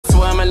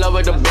in love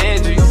with the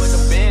Benjis.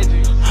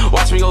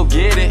 Watch me go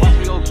get it.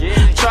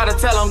 Try to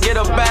tell them get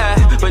a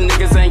bag, but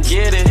niggas ain't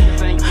get it.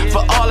 For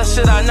all the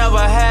shit I never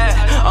had,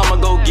 I'ma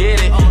go get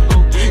it.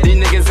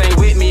 These niggas ain't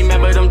with me.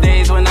 Remember them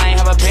days when I ain't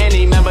have a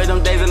penny. Remember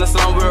them days in the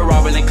slum we were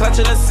robbing and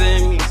clutching the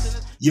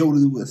semis. Yo,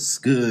 what's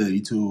good,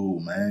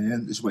 YouTube,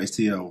 man? This way is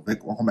TL.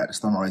 Welcome back to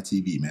StonerLife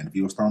TV, man. If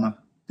you're a stoner,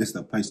 this is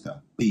the place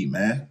to be,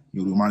 man.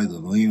 Yo, my name is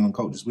Lean on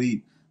Coach this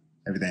week.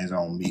 Everything's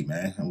on me,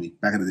 man. And we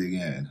back at it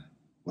again.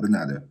 What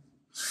another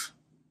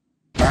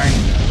bang,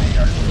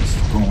 what's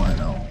going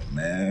on,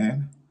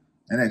 man?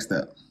 And next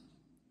up,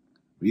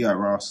 we got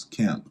Ross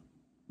Kemp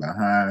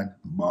Behind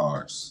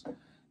Bars.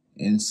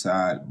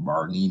 Inside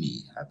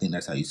Barlinnie. I think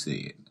that's how you say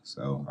it.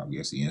 So I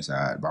guess the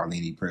inside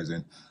Barlinnie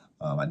prison.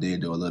 I did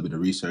do a little bit of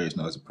research.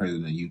 No, it's a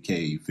prison in the UK,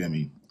 you feel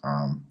me?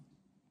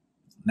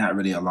 Not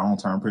really a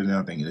long-term prison.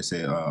 I think they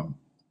said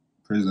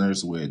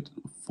prisoners with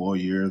 4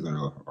 years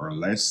or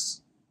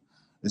less.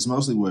 It's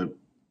mostly with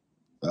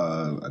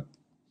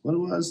what it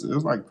was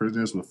like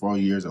prisoners with 4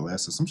 years or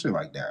less or some shit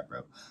like that,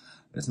 bro.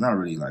 It's not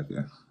really like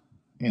a,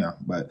 you know,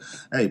 but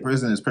hey,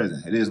 prison is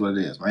prison. It is what it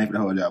is. I ain't for the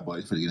whole job,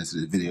 boys. For to get into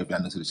this video. If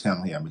y'all new to the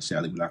channel here, make sure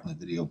y'all leave a like on the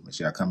video. Make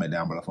sure y'all comment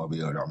down below for a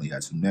video that only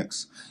got 2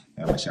 next.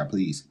 And make sure y'all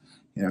please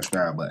hit that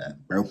subscribe button,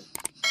 bro. If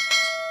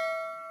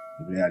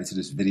you're added to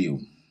this video,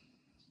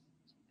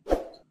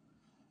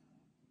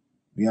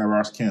 we got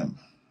Ross Kemp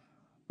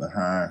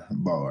Behind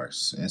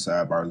Bars,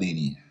 inside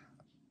Barlinnie.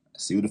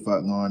 See what the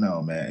fuck going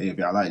on, man. Hey, if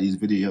y'all like these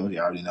videos,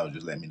 y'all already know.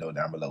 Just let me know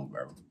down below,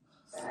 bro.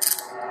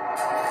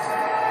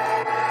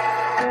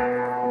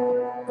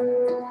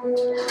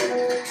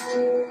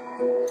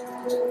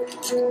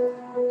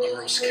 I'm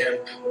Ross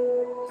Kemp,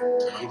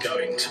 and I'm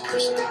going to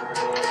prison.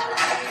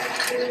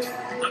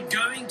 I'm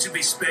going to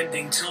be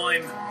spending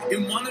time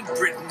in one of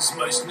Britain's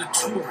most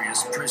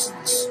notorious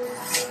prisons.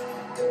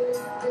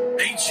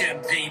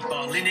 HMP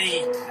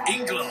Barlinnie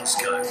in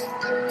Glasgow.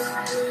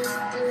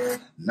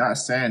 Not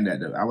saying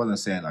that, I wasn't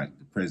saying like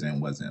the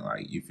prison wasn't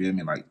like, you feel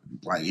me, like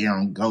you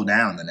don't go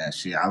down in that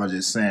shit. I was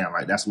just saying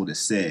like that's what it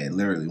said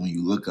literally when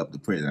you look up the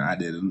prison. I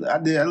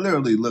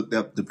literally looked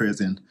up the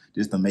prison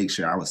just to make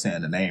sure I was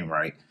saying the name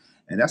right,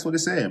 and that's what it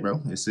said,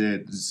 bro. It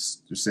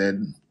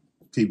said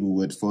people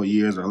with 4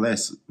 years or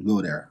less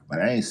go there, but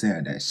I ain't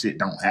saying that shit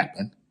don't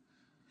happen.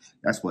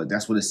 That's what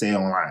it say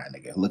online,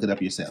 nigga. Look it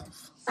up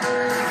yourself.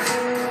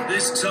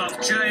 This tough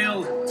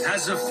jail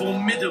has a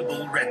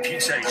formidable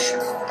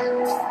reputation.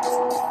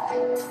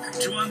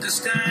 To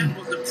understand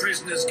what the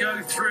prisoners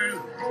go through,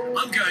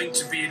 I'm going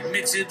to be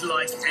admitted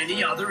like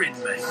any other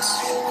inmate.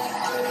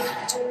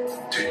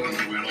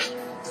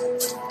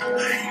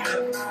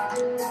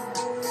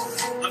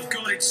 I've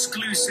got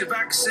exclusive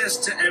access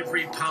to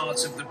every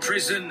part of the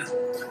prison,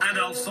 and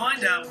I'll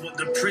find out what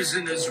the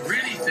prisoners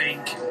really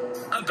think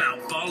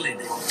about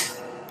Barlinnie.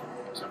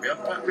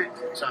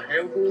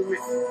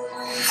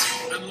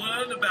 And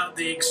learn about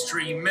the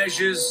extreme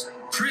measures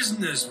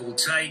prisoners will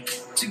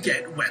take to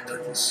get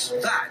weapons.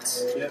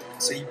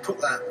 So you put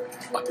that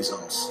up his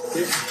arse.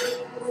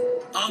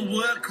 I'll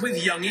work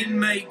with young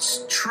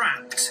inmates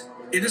trapped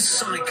in a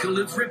cycle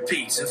of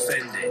repeat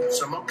offending.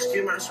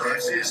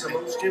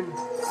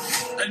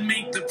 And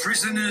meet the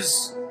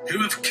prisoners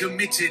who have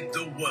committed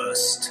the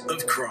worst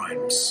of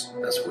crimes.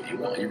 That's what you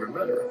want. You're a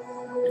murderer.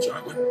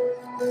 Exactly.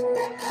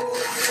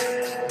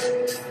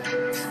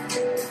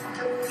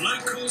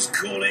 Locals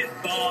call it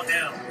Bar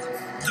L,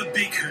 the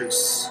Big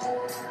Hoose.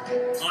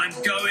 I'm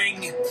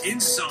going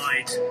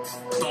inside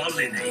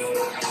Barlinnie.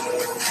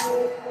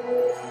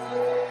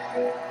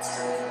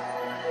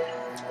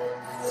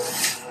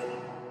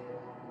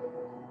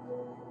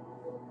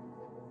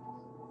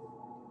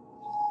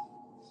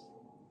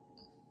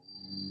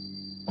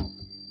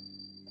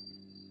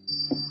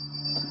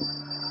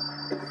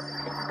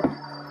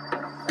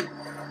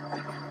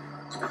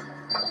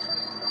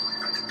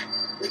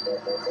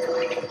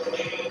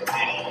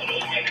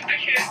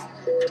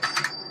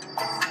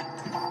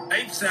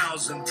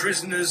 8,000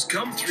 prisoners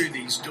come through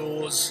these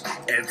doors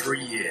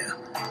every year.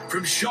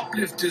 From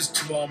shoplifters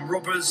to armed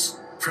robbers,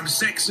 from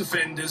sex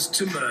offenders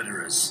to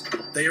murderers.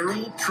 They are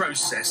all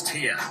processed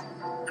here.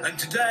 And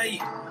today,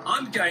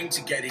 I'm going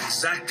to get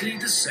exactly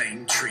the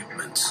same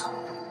treatment.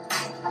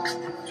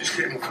 Just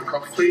get him up for a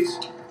coffee, please.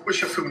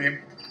 What's your full name?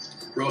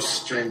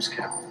 Ross James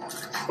Kemp.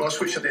 Ross,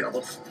 what's your date of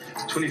birth?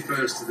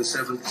 21st of the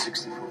 7th,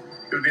 64. You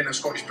ever been in a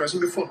Scottish prison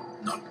before?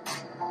 No.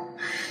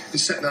 You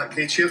sit in that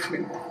grey chair for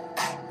me.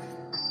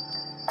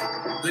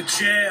 The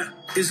chair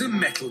is a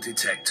metal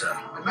detector.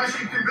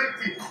 Imagine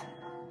convicted.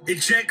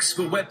 It checks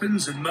for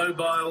weapons and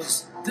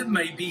mobiles that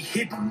may be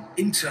hidden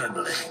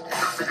internally.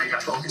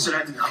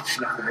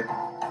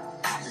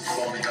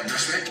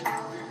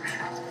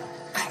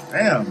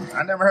 Damn,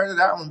 I never heard of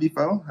that one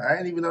before. I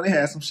didn't even know they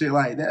had some shit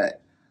like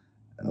that.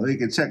 They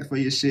can check for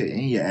your shit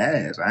in your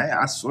ass.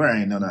 I swear I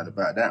ain't know nothing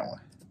about that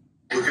one.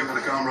 Looking with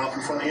the camera up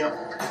in front of you.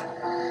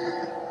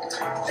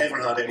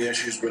 Ever had any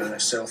issues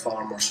with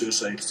self-harm or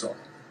suicide at all?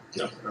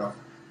 No. No.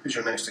 Who's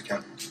your next of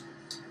kin?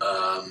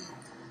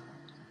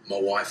 My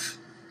wife.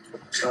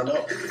 Stand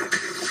up.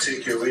 I'll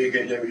take you away,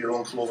 get you out of your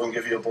own clothing,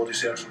 give you a body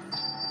search.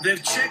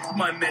 They've checked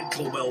my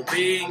mental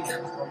well-being.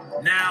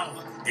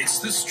 Now it's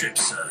the strip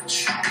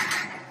search.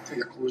 Take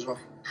your clothes off.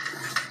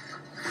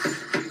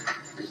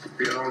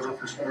 Put your arms up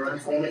and spin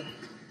around for me.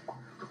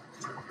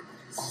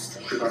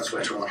 Put that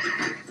sweater on.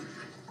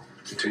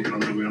 Take your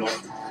underwear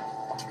off.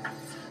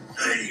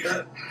 There you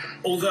go.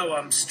 Although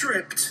I'm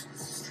stripped,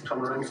 Turn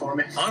around for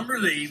me. I'm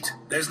relieved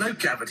there's no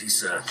cavity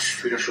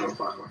search. Put your shorts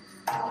back on.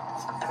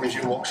 As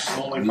you walk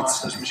slowly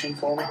past this machine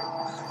for me.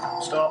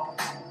 Stop.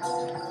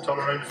 Turn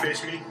around and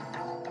face me.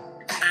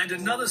 And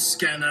another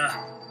scanner,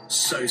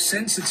 so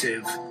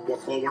sensitive,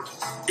 Walk forward.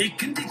 it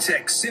can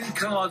detect SIM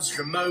cards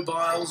from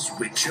mobiles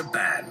which are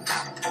banned.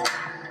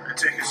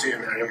 Take a seat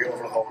in there. You'll get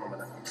over the hall in a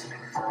minute.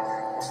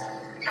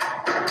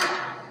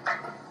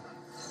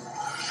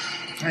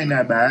 Ain't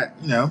that bad,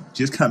 you know,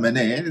 just coming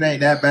in. It ain't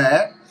that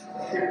bad.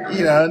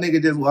 You know,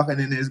 nigga just walking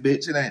in this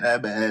bitch. It ain't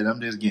that bad. I'm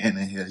just getting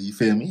in here. You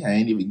feel me? I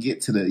ain't even get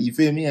to the, you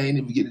feel me? I ain't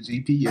even get the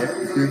GP yet.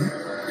 You feel me?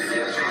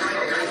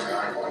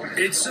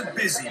 It's a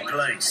busy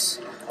place.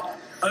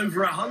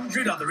 Over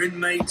 100 other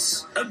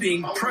inmates are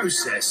being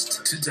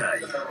processed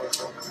today.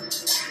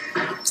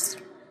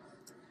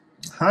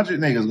 100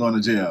 niggas going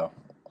to jail.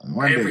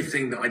 One day.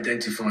 Everything that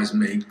identifies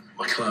me,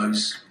 my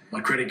clothes,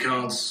 my credit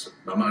cards,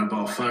 my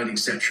mobile phone,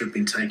 etc., have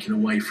been taken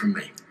away from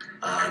me.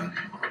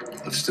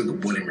 I've still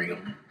got wedding ring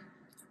on.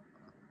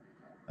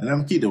 And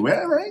I'm keep the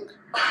wedding ring?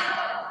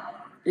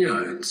 You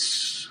know,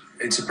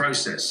 it's a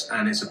process,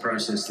 and it's a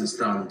process that's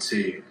done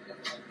to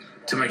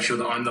make sure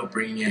that I'm not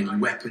bringing any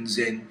weapons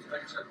in.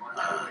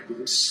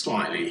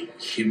 Slightly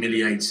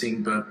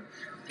humiliating, but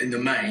in the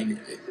main,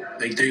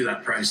 they do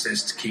that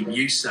process to keep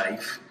you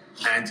safe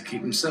and to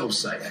keep themselves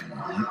safe.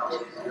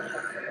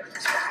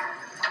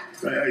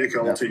 Right, out you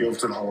go. I'll take you over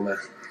to the hall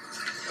there.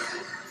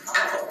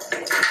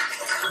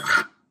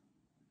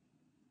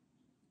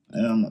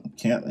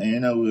 Can't, I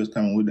didn't know we was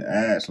coming with the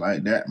ass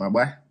like that, my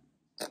boy.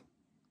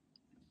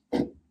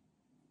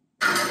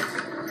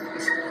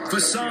 For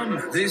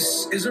some,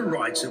 this is a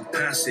rite of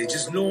passage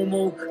as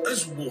normal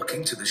as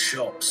walking to the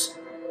shops.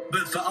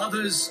 But for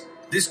others,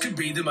 this could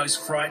be the most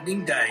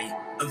frightening day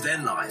of their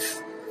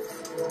life.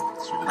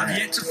 I've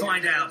yet to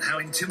find out how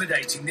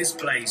intimidating this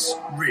place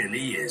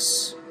really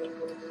is.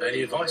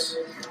 Any advice?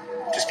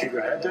 Just keep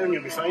your head down.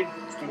 You'll be fine.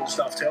 Do what the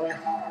staff tell you.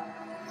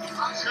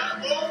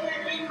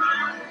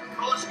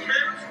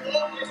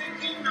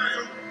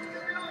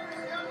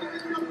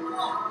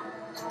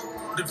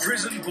 The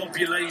prison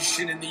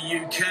population in the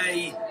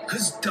UK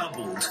has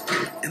doubled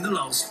in the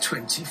last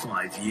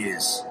 25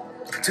 years.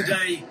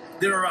 Today,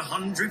 there are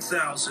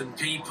 100,000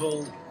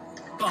 people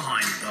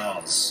behind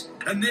bars.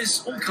 And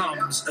this all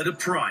comes at a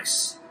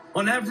price.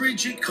 On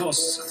average, it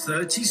costs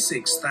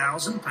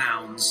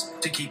 £36,000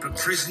 to keep a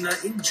prisoner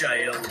in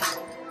jail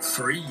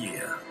for a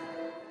year.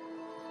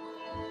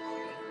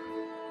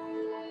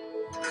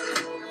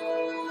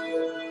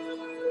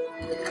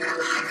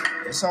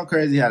 It's so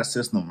crazy how the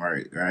system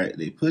works, right?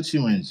 They put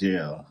you in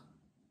jail.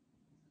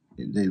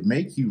 They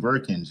make you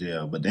work in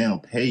jail, but they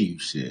don't pay you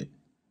shit.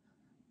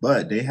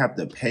 But they have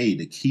to pay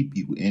to keep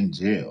you in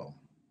jail.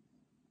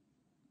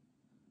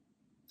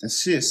 That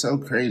shit's so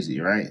crazy,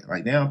 right?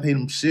 Like, they don't pay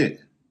them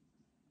shit,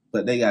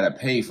 but they gotta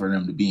pay for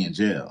them to be in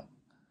jail.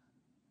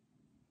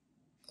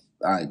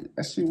 Like,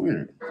 that shit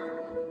weird.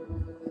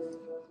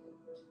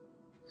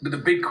 But the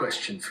big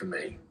question for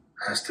me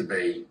has to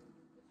be,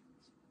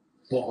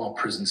 what are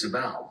prisons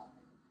about?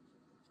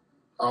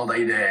 Are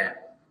they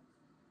there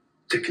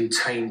to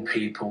contain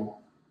people,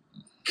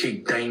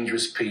 keep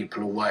dangerous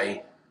people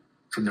away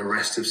from the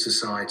rest of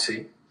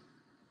society?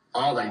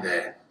 Are they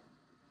there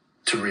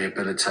to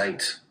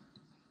rehabilitate,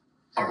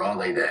 or are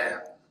they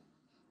there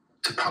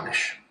to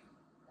punish?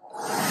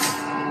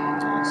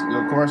 That's a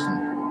good question.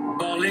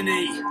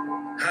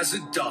 Barlinnie has a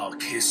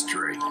dark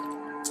history.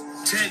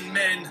 10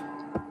 men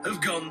have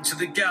gone to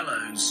the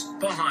gallows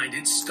behind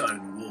its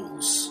stone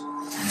walls.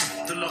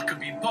 The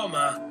Lockerbie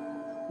bomber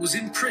was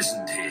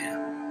imprisoned here.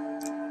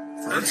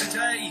 And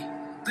today,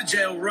 the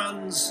jail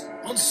runs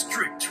on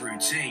strict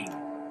routine.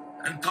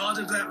 And part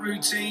of that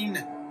routine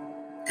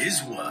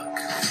is work.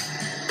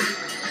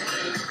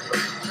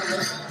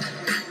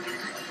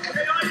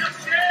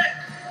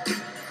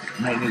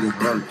 Make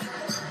niggas work.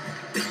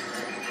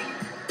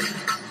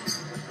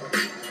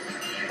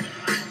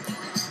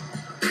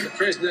 The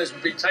prisoners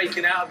will be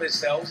taken out of their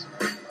cells,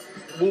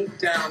 walk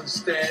down the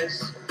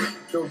stairs,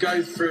 they'll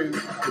go through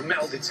the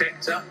metal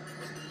detector,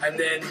 and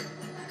then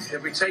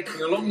they'll be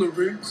taken along the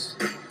routes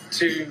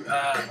to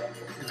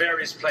the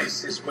various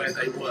places where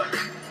they work.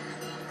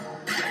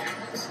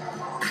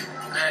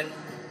 And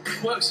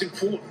work's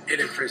important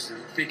in a prison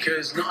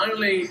because not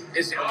only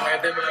is it a way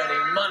of them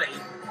earning money,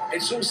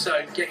 it's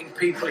also getting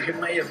people who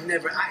may have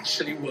never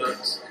actually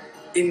worked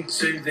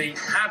into the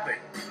habit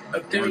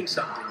of doing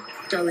something,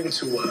 going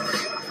to work.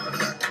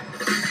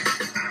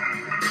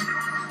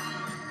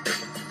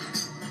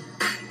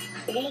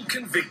 All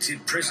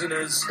convicted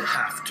prisoners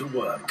have to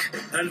work.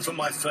 And for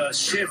my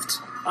first shift,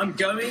 I'm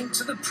going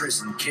to the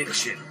prison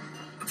kitchen.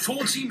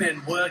 40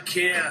 men work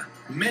here,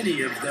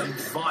 many of them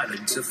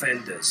violent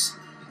offenders,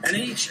 and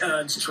each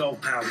earns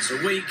 £12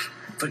 a week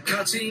for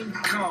cutting,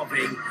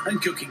 carving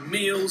and cooking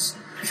meals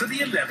for the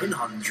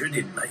 1,100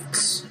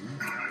 inmates.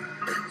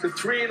 So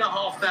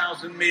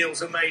 3,500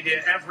 meals are made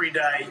here every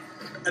day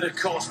at a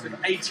cost of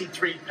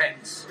 83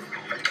 pence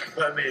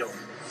per meal.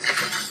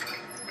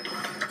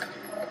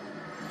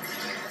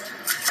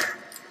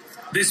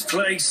 This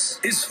place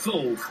is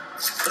full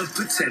of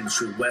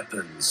potential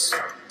weapons.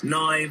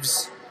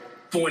 Knives,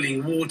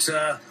 boiling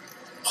water,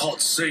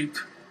 hot soup.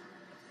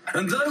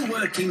 And though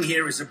working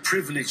here is a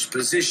privileged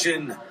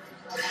position,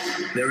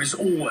 there is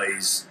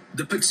always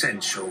the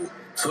potential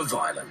for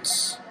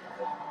violence.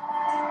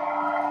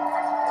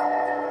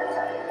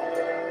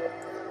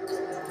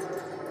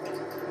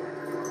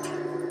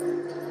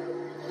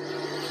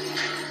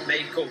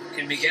 Michael,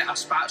 can we get a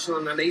spatula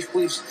and a knife,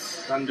 please?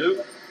 Can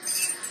do.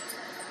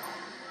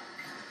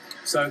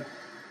 So,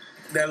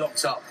 they're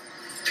locked up.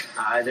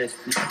 Aye,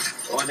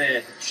 all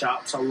the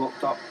sharps are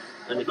locked up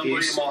in the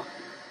case.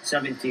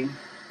 17.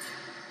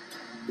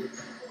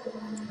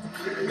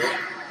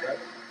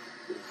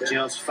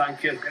 Cheers,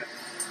 thank you.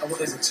 And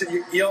what is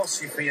it? He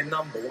asks you for your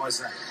number, why is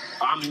that?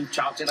 I'm in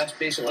charge of this,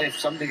 basically. If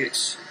somebody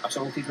gets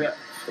assaulted with it,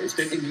 it's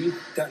down to me.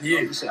 Down to you?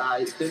 Obviously, aye,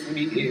 it's down to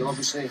me to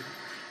obviously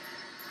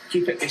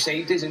keep it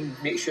beside us and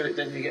make sure it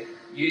doesn't get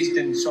used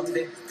in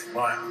Sunday.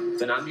 Right.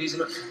 Then I'm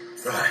using it.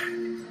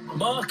 Right.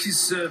 Mark is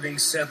serving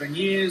 7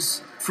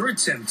 years for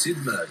attempted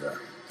murder.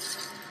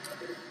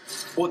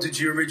 What did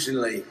you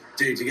originally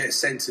do to get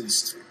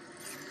sentenced?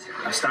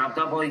 I stabbed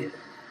a boy.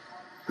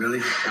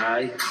 Really?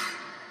 Aye.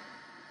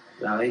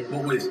 Aye.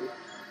 What with?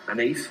 A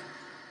knife.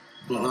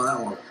 Not like that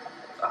one.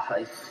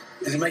 Aye.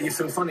 Does it make you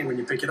feel funny when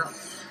you pick it up?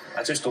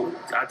 I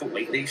don't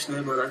like knives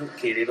now, man. I don't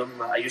carry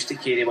them. I used to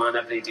carry one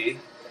every day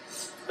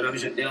when I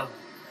was out there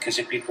because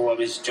the people I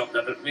was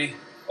jumping about with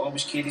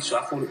always carried, so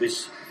I thought it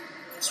was...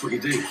 That's what you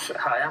do?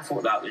 Aye, I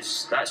thought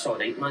that's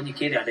alright, man. You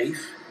carry a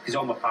knife because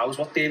all my pals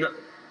were doing it.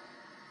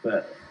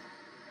 But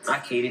I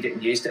carried it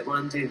and used it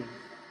one day and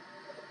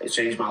it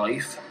changed my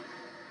life.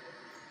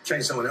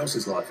 Changed someone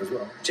else's life as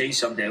well? Changed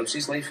somebody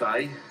else's life,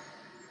 aye.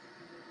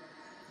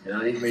 Aye.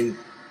 I mean,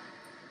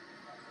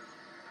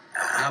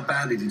 how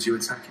badly did you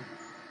attack him?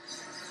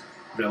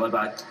 Really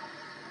bad.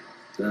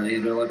 Aye,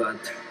 really bad.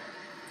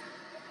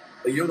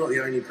 But you're not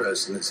the only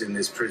person that's in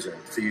this prison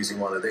for using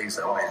one of these,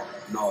 though, are you?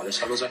 No, there's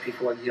hundreds of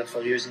people in here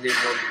for using them,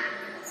 man.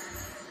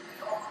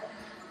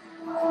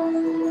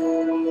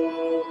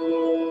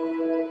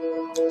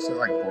 Is it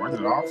like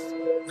boarded off?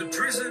 The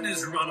prison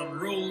is run on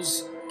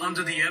rules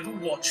under the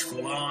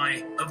ever-watchful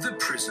eye of the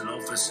prison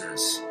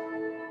officers.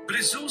 But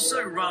it's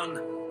also run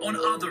on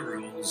other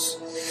rules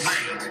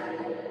made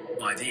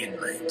by the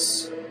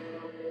inmates.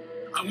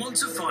 I want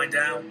to find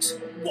out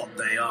what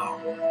they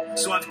are.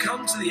 So I've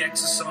come to the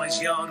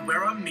exercise yard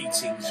where I'm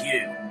meeting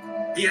Hugh.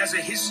 He has a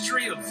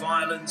history of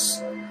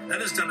violence and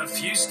has done a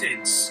few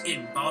stints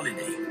in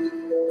Barlinnie.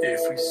 Here,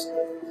 if we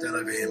stand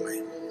over here,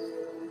 mate.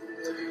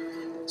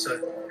 So,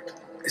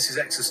 this is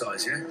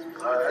exercise, yeah?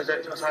 It's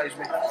exercise,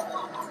 mate.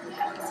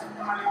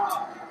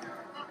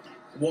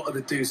 What are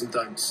the do's and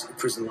don'ts of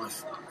prison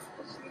life?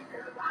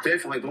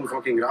 Definitely don't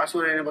fucking grass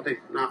on anybody.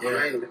 Nah, Yeah.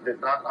 I mean,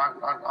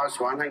 that's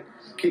one thing.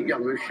 Keep your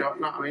mouth shut,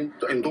 nah, I mean,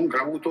 and don't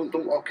growl,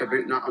 don't walk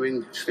about, nah, I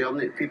mean, staring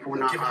at people,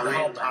 nah, Give it I the mean,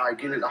 hard man.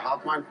 giving it the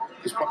hard man.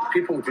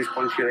 People just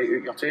punch you right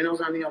out your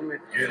trainers in here,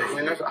 mate. Really? I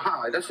mean,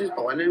 this is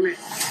Barlinnie, mate.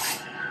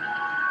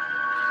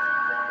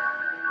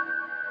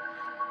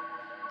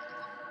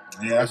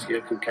 Yeah. This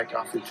gear can kick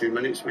off in 2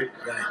 minutes, mate.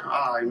 Right.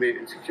 Aye, mate,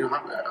 it can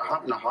happen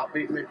in a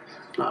heartbeat, mate.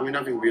 Nah, I mean,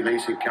 everything be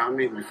nice and calm,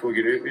 mate, before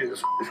you get out, mate.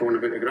 It's thrown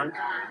about the ground.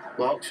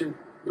 Boxing,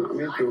 you know what I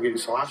mean? People getting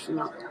slashed and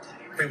that.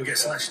 People get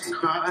slashed.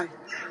 Aye.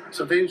 It's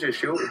a dangerous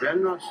show to be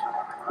in, Ross. You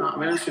know what I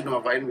mean? This is not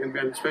a violent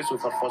environment, especially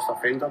for first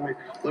offender, mate.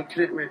 Look at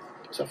it, mate.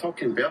 It's a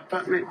fucking bear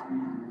pit, mate.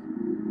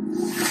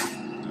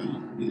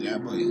 Yeah,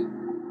 boy.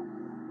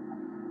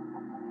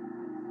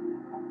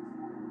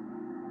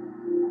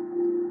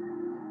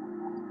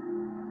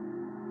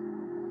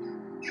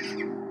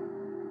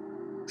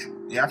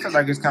 Yeah, I feel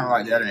like it's kind of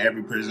like that in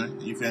every prison.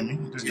 You feel me?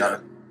 You just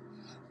gotta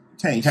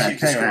can't Hugh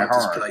described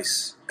this hard.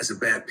 place as a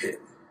bear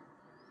pit.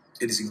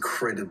 It is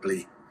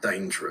incredibly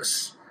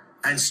dangerous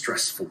and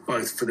stressful,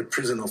 both for the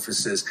prison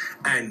officers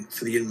and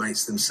for the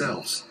inmates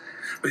themselves.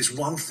 But it's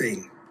one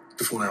thing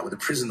to fall out with the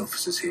prison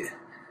officers here.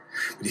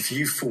 But if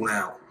you fall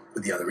out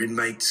with the other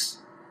inmates,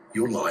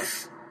 your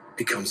life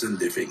becomes a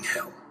living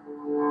hell.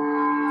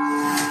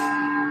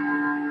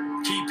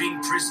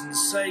 Keeping prisons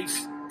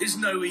safe is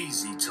no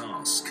easy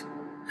task.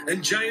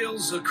 And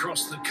jails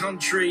across the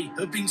country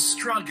have been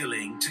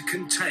struggling to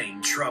contain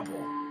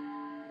trouble.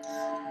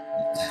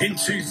 In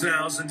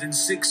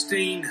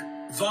 2016,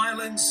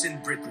 violence in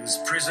Britain's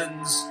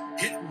prisons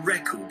hit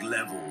record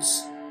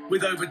levels,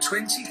 with over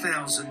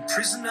 20,000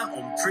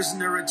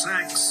 prisoner-on-prisoner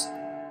attacks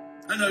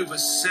and over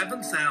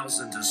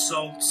 7,000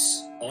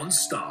 assaults on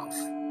staff.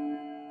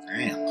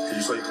 Damn.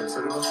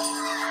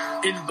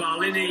 In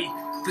Barlinnie,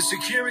 the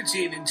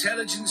security and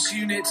intelligence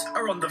unit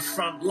are on the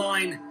front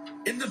line,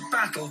 in the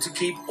battle to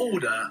keep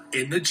order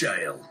in the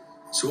jail.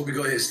 So what we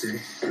got here,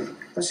 Steve?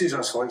 This is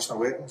a selection of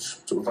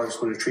weapons that we've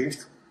actually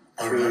retrieved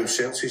through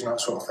searches and that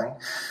sort of thing.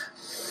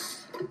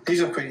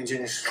 These are quite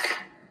ingenious.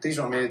 These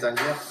were made in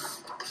here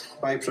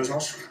by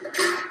prisoners.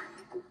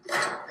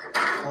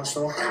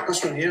 Also,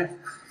 this one here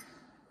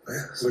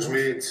was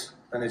made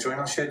in the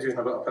joiner shed using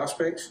a bit of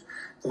perspex.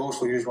 They've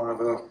also used one of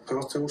our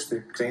power tools to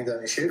grind it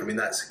into shape. I mean,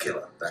 that's a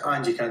killer.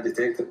 And you can't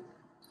detect it.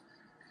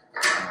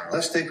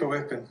 This type of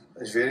weapon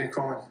is very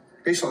common.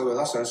 Basically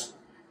what this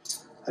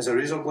is a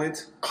razor blade.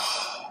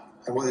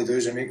 And what they do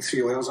is they make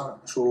 3 layers on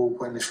it. So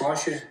when they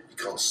slash you, you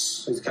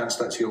can't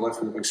stick to your left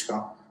with a big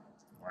scar.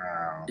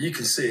 Wow. You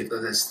can see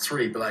that there's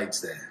 3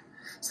 blades there.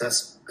 So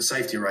that's a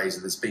safety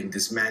razor that's been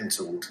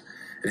dismantled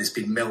and it's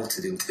been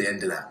melted into the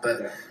end of that.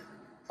 But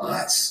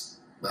that's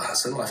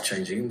a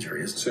life-changing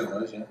injury, isn't it? It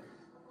certainly is, yeah.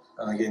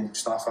 And again,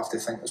 staff have to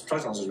think, as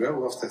prisoners as well,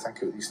 we have to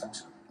think about these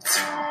things.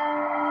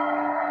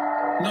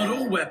 Not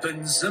all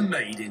weapons are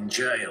made in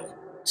jail.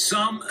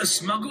 Some are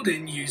smuggled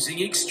in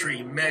using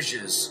extreme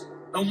measures.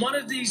 And one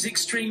of these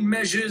extreme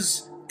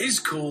measures is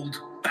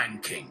called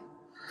banking.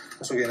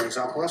 This will give you an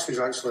example. This was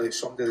actually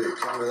somebody that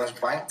came with this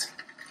banked.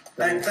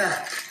 Banked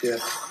that? Yeah.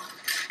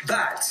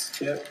 That?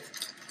 Yeah.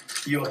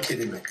 You're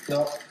kidding me. No.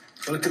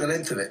 Well, look at the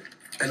length of it.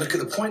 And look at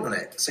the point on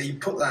it. So you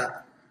put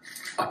that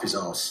up his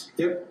arse.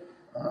 Yep.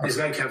 There's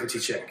no cavity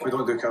check. We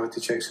don't do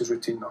cavity checks as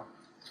routine now.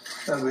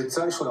 And it's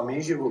actually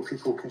amaze you what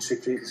people can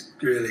secrete.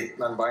 Really?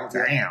 And bank.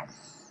 Damn.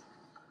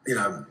 You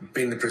know,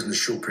 being in the prison a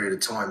short period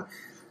of time,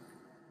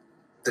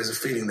 there's a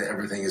feeling that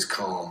everything is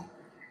calm,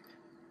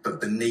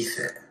 but beneath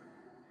it,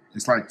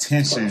 it's like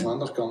tension. It's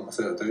undercurrent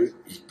without a doubt.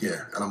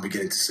 Yeah, and I'm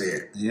beginning to see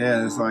it.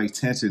 Yeah, it's like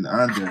tension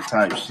under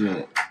type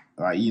shit.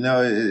 Like, you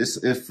know,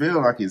 it feels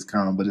like it's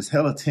calm, but it's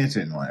hella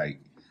tension.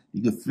 Like,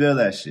 you can feel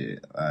that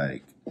shit.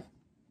 Like,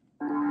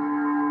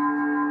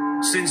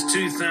 Since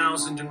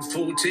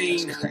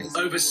 2014,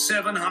 over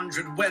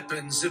 700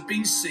 weapons have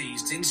been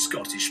seized in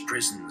Scottish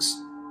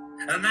prisons.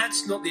 And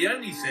that's not the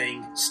only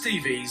thing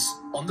Stevie's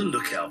on the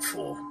lookout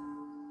for.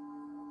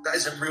 That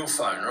is a real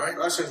phone, right?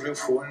 That's a real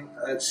phone.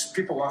 It's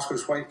people ask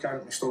us why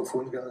can't we stop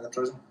phones getting into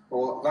prison.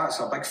 Well, that's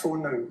a big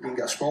phone now. You can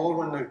get a smaller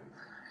one now.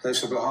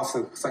 That's about half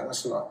the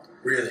thickness of that.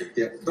 Really?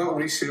 Yeah. That'll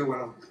resale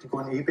when you go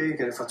on eBay,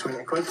 get it for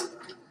 20 quid.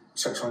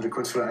 600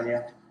 quid for it in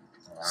here.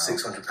 Wow.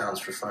 £600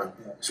 for a phone.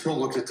 Yeah. It's more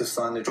lucrative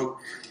than the drug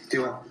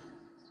dealing.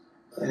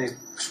 Any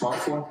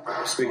smartphone,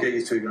 so we get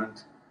you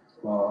 £2,000.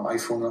 Or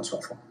iPhone, that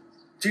sort of thing.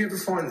 Do you ever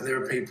find that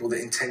there are people that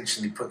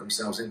intentionally put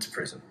themselves into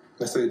prison?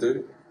 Without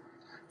doubt.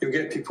 You'll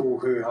get people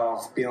who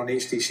have been on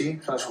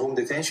HDC, that's home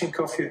detention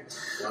curfew.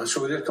 Right.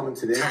 So they're coming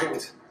to the end of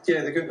it.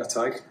 Yeah, they get in a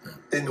tag.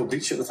 Then they'll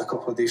breach it with a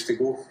couple of days to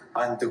go,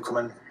 and they'll come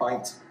in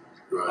banked.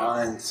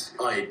 Right.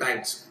 And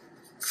banked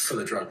full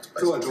of drugs,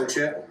 basically. Full of drugs,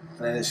 yeah.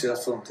 And then it's there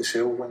for them to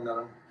sell when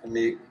they're in and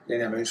make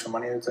any amounts of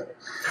money out of it.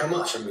 How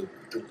much? I mean,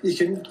 you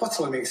can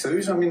literally make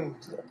thousands. I mean,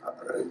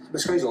 the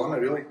sky's the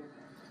limit, really.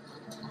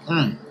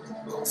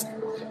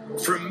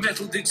 From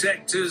metal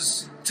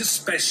detectors to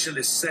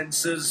specialist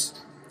sensors,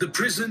 the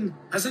prison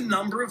has a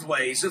number of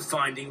ways of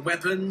finding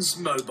weapons,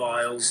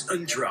 mobiles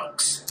and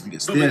drugs.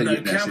 But with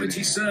no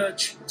cavity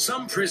search,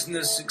 some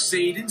prisoners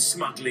succeed in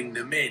smuggling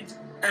them in.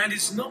 And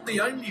it's not the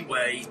only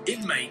way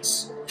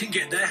inmates can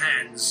get their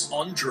hands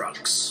on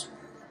drugs.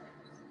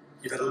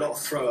 You've had a lot of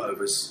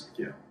throwovers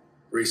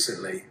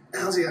recently.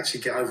 How does he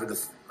actually get over the...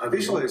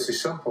 Basically, it's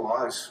as simple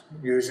as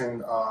using,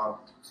 do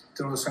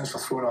you know those things for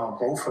throwing a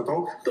ball for a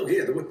dog? Oh,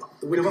 yeah, the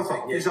whipper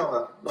thing, yeah. Exactly.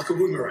 Like a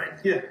boomerang.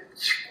 Yeah.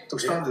 They'll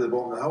stand at the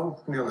bottom of the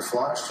hill, near the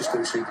flats, just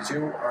outside the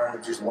jail, and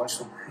they'll just launch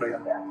them right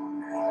in.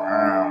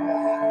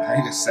 Wow.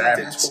 He's a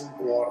savage.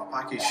 Or a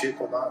package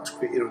shaped like that, it's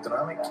quite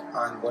aerodynamic,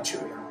 and launch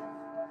it right in.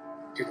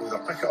 People either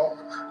pick it up,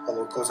 or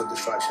they'll cause a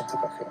distraction to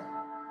pick it up.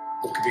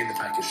 What could be in the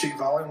package? Street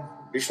Valium,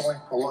 recently,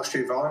 a lot of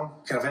Street Valium,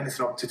 kind of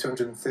anything up to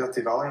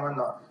 230 Valium in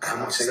that. How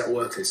much is that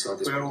worth inside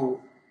this? Well,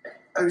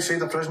 outside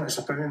the prison it's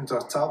 £1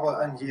 a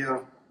tablet, in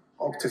here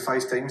up to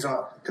 5 times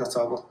that per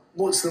tablet.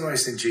 What's the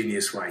most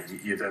ingenious way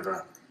you've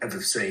ever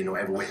seen or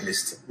ever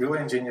witnessed? Really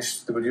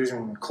ingenious. They were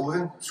using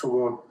clothing,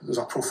 so there's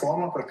a pro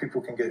forma where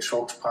people can get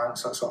socks,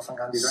 pants, that sort of thing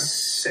handed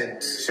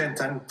in. Sent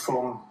in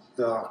from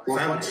their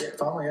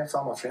family,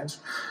 family, friends.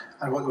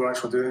 And what they were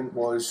actually doing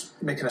was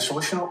making a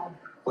solution up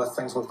with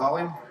things like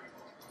Valium.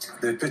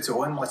 They put it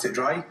on, let it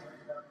dry.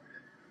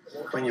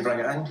 When you bring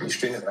it in, you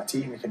strain it in a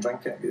tea and you can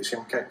drink it and get the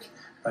same kick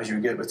as you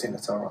would get between the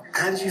tablet.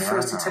 How did you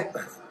first detect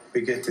that?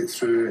 We get it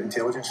through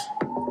intelligence.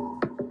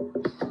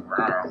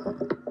 Wow.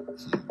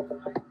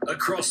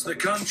 Across the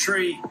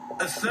country,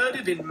 a third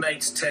of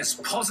inmates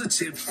test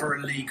positive for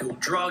illegal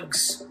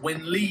drugs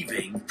when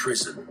leaving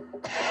prison.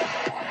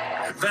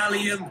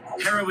 Valium,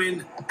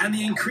 heroin, and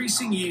the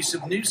increasing use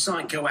of new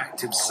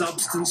psychoactive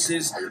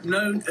substances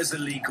known as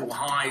illegal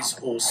highs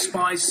or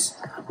spice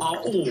are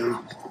all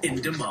in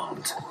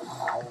demand.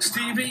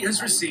 Stevie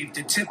has received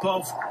a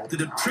tip-off that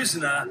a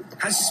prisoner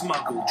has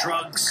smuggled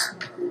drugs,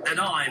 and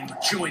I'm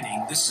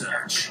joining the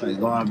search. He's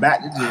going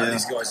back to jail.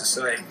 These guys are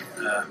saying,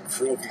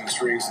 for obvious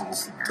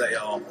reasons, they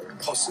are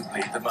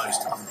possibly the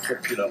most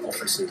unpopular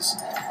officers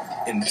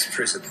in this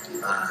prison.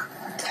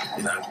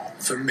 You know,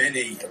 for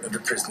many of the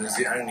prisoners,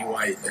 the only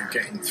way of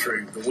getting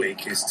through the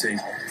week is to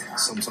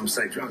sometimes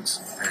take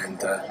drugs,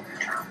 and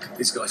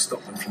these guys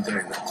stop them from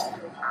doing that.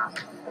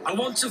 I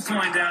want to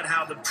find out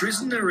how the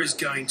prisoner is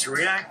going to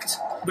react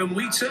when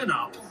we turn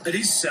up at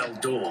his cell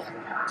door.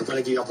 They're going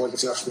to give you a body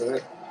search,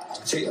 right?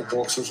 Take your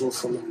boxers off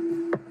from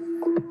them.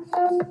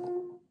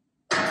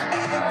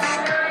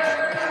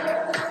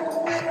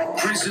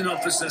 Prison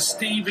officer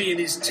Stevie and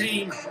his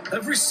team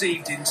have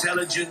received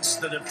intelligence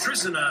that a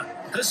prisoner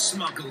has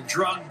smuggled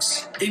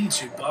drugs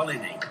into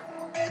Barlinnie.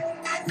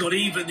 Not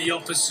even the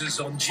officers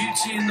on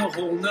duty in the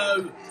hall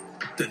know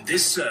that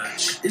this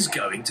search is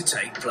going to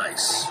take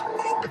place.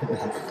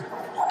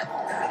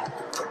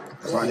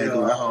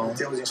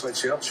 Intelligence-led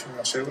search in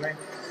our cell, mate.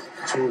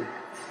 So,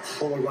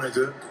 what we're going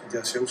to do, do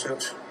a cell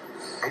search.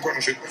 I'm going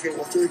to shoot myself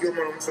off to give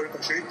my own thing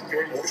to shoot. You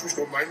want to watch me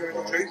stop mine when I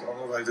shoot? I'm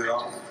not going to do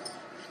that.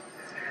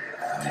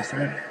 That's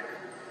it.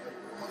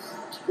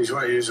 He's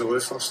going to use the loo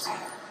first.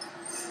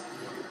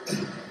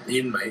 The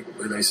inmate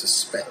who they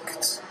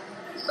suspect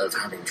of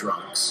having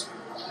drugs,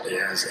 he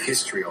has a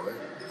history of it.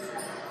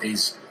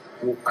 He's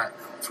walked back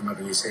from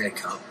having his hair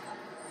cut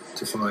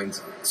to find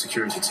the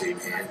security team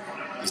here.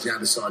 He's now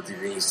decided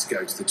he needs to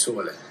go to the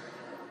toilet.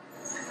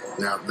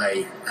 Now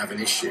they have an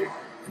issue.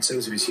 In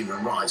terms of his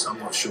human rights, I'm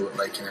not sure that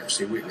they can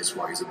actually witness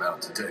what he's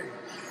about to do.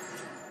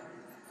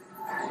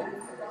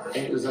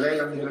 Was there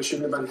anything here that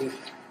shouldn't have been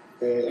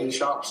here? Any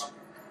sharps?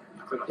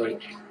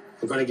 Right.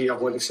 We're going to give you a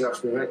body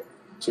search, mate, right?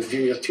 So give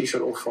me your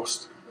t-shirt off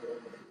first.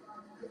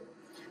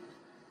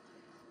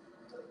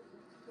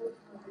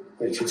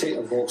 Right, if you take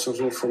your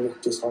boxers off from me,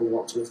 just hand them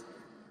up to me.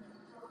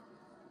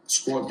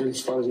 Squat down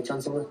as far as you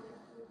can for me.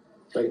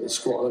 Right,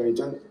 squat all the way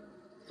down.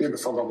 Maybe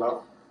further than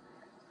that.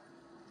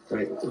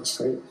 Right, that's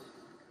right.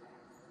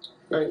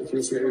 Right, if you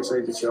just wait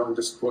outside the chair and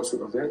just watch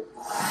what they're doing.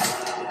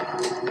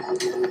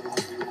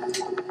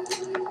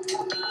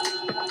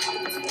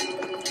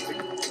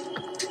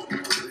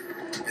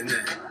 In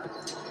there,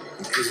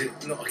 is it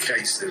not a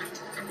case that,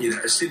 you know,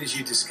 as soon as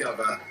you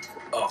discover,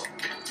 oh,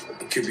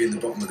 it could be in the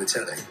bottom of the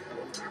telly,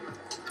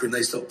 then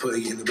they stop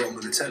putting it in the bottom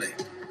of the telly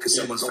because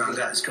someone's found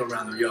out it's gone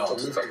around the yard. I'll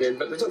move it again,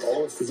 but they don't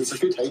always, because it's a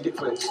good hiding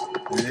place.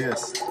 It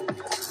is.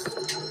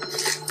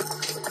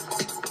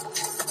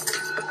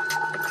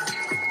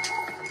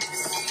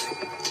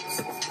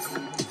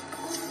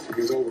 You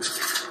can always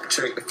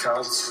check the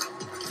cards.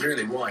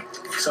 Really? Why?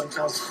 Some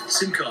cards,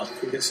 SIM card.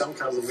 you get some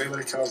cards and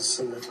memory cards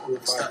in the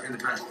back. Stuck in the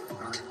pack.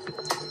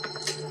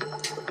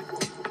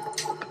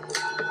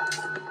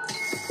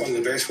 One of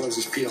the best ones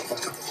is peanut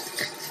butter.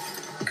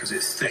 Because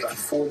it's thick. A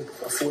phone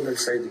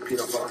inside the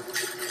peanut butter.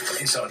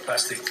 Inside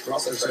plastic.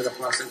 Wrapped inside a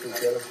plastic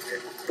container.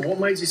 But what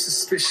made you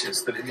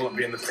suspicious that it might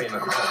be in the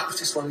peanut butter? It's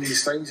just one of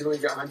these things, you know, you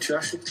get an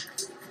intuition.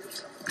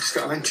 You just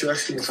got an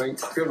intuition, you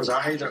think, where was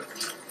I hide it?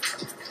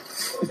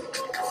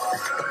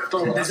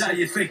 Is that how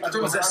you think? I don't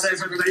know What's what that say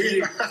says for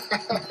you?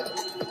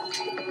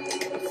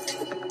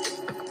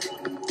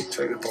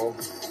 Check the ball.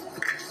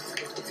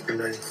 And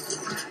then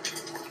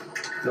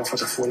I've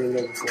had a phone in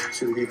there before,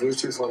 so they give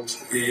Bluetooth ones.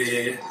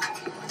 Yeah.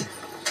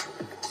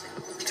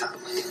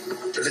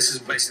 But this is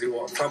basically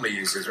what a plumber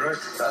uses, right?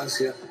 That is,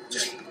 yeah.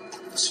 Just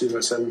see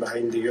what's in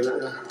behind the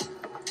unit there.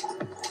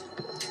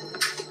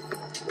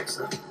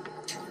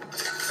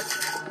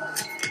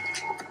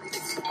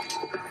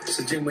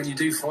 So, Jim, when you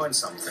do find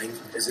something,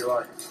 is it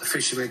like a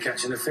fisherman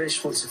catching a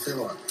fish? What's it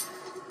feel like?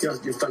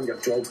 You've done your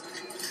job.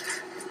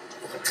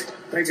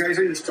 Hey guys,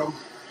 I just come.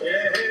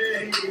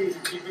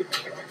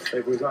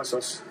 Hey boys, that's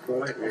us.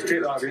 Alright, we'll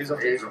take that razor.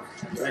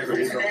 Right,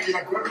 razor.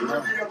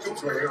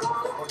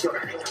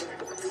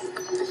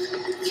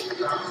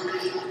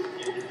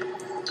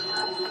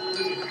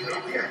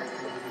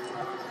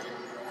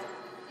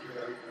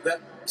 That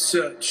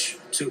search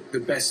took the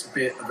best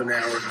bit of an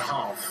hour and a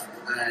half,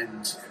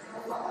 and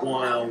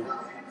while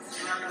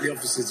the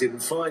officers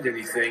didn't find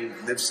anything,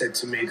 they've said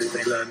to me that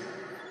they learned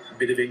a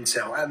bit of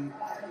intel. And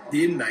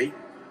the inmate,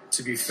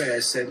 to be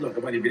fair, said, look,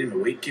 I've only been in a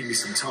week, give me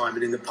some time.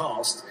 And in the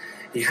past,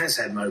 he has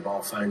had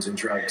mobile phones and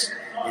drugs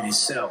in his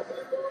cell.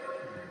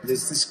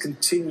 There's this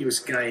continuous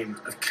game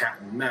of cat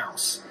and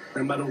mouse.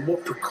 No matter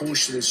what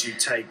precautions you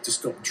take to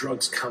stop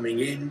drugs coming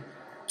in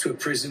to a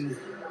prison,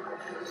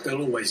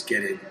 they'll always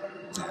get in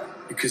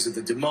because of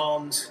the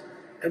demand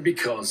and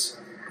because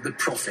of the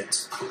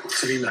profit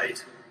to be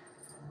made.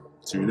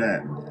 True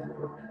that.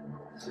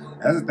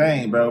 That's the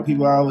thing, bro.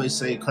 People always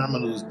say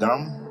criminals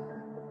dumb.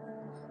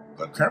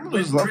 But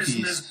criminals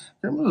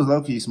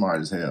low-key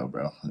smart as hell,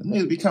 bro. They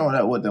need to be coming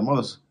up with the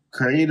most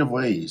creative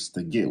ways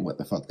to get what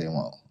the fuck they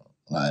want.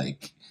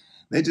 Like,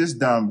 they just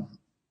dumb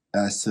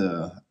as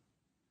to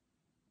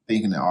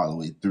thinking it all the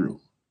way through.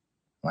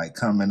 Like,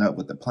 coming up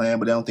with the plan,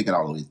 but they don't think it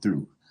all the way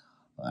through.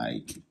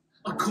 Like,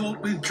 are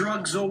caught with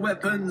drugs or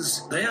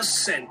weapons, they are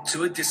sent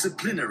to a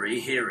disciplinary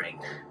hearing.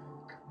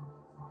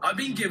 I've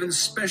been given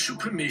special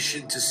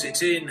permission to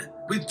sit in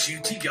with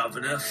Duty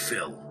Governor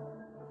Phil.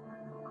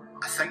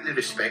 I think they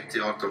respect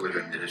the orderly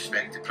room, they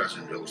respect the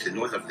prison rules, they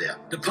know they're there.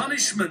 The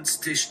punishments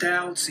dished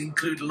out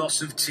include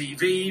loss of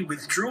TV,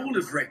 withdrawal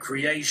of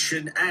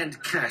recreation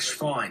and cash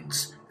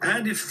fines.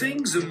 And if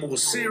things are more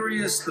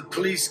serious, the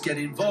police get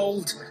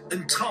involved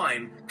and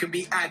time can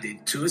be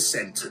added to a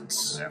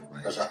sentence.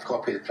 There's a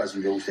copy of the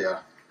prison rules there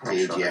to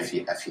aid you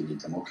if you need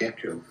them, okay?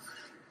 Sure.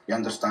 You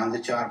understand the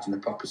charge and the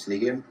purpose of the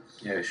game?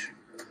 Yes.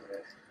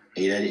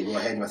 Are you ready to go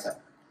ahead with it?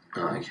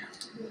 Aye.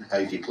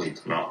 How do you plead?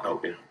 Not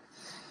guilty.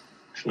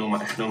 It's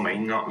no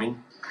mine, not me.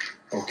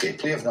 Okay,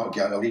 plea of not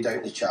guilty. I'll read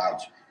out the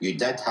charge. You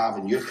did have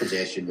in your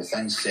possession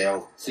within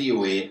cell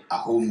 308 a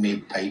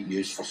homemade pipe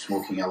used for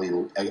smoking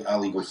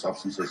illegal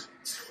substances,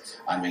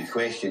 and when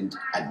questioned,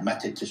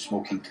 admitted to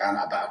smoking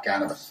a bit of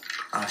cannabis.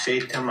 I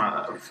said to him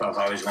if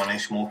I was going to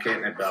smoke it,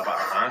 it'd be a bit of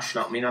hash.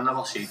 Not me. I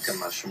never said to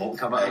him I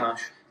smoked a bit of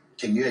hash.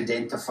 Can you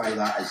identify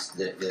that as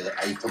the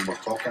item we're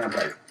talking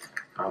about?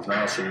 I've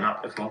never seen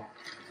that before.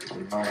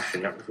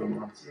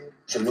 Man.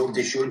 So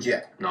nobody showed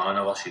you? No, I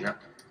never seen it.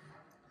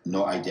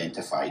 Not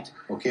identified,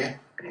 okay?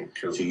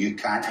 Sure. So you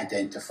can't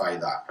identify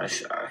that?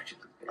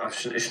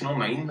 It's not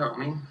mine, not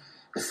me.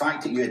 The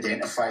fact that you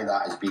identify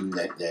that as being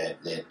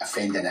the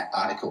offending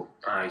article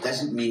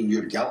doesn't mean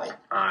you're guilty.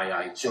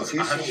 Aye. So if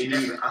you say to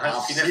me,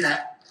 I've seen it.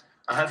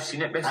 I have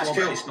seen it before,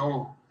 but it's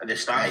no... At the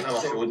start, never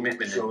showed me.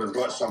 So we've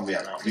got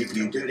somewhere.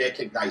 You do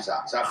recognise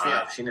that. Is that fair?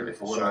 I've seen it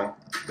before. So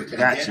we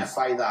can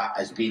identify that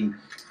as being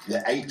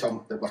the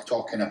item that we're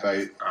talking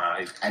about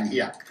in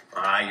here.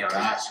 Aye.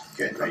 That's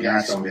good. We're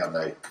getting somewhere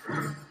now.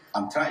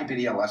 I'm trying to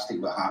be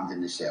realistic what happened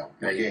in the cell.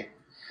 Okay?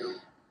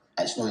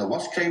 It's not the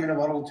worst crime in the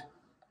world.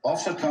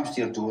 Officer comes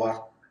to your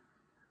door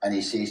and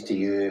he says to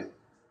you,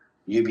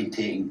 you've been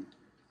taking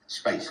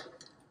spice.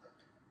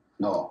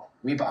 No,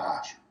 a wee bit of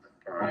hash.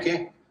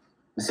 Okay?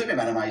 Without me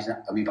minimising it,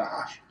 a wee bit of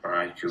hash.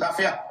 Right, cool. Is that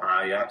fair?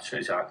 Aye, that's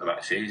exactly what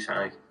it says,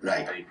 aye.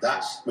 Right,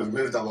 we've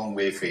moved a long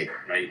way for you.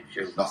 Right,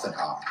 cool. Nothing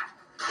happened.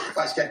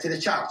 Let's get to the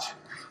charge.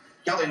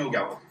 Guilty, no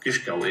guilty?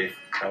 Just guilty.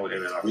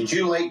 Would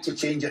you like to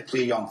change your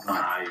plea, young man?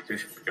 Aye,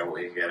 just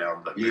guilty and get it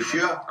on. You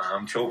sure?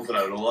 I'm choking for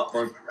a roll-up,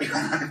 man.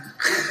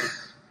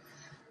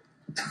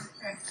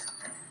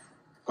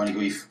 Going to go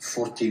with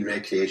 14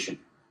 recreation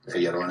for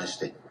your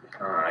honesty.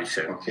 Aye,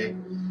 so. Okay.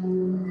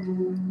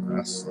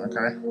 That's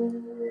okay.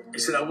 He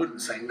said I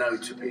wouldn't say no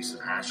to a piece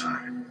of hash.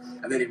 And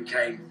then it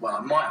became, well, I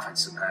might have had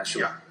some hash.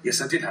 Yeah.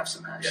 Yes, I did have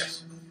some hash.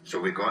 Yes. So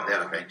we got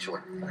there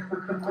eventually.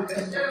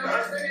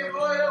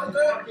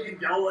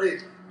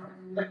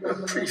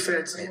 Pretty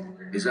fair to him.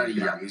 He's only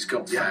young, he's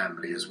got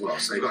family as well.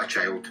 So He's got a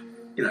child.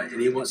 You know, and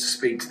he wants to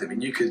speak to them,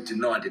 and you could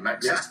deny him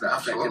access to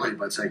that effectively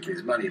by taking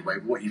his money away.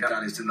 What you've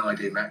done is denied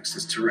him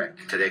access to rec.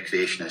 To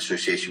recreation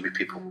association with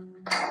people.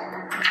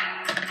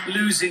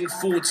 Losing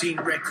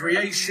 14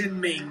 recreation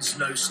means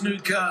no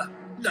snooker,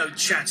 no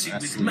chatting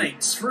with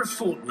mates for a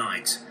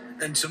fortnight,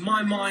 and to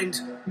my mind,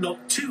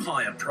 not too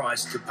high a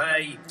price to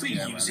pay for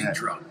using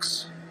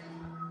drugs.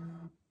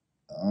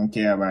 I don't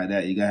care about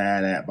that. You gotta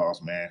have that,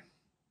 boss man.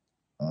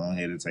 I'm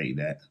here to take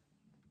that.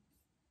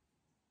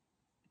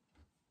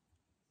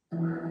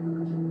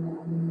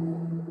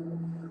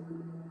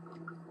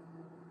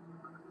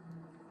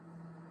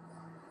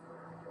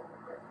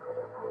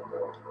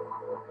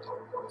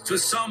 For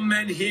some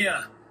men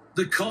here,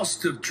 the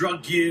cost of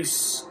drug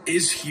use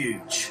is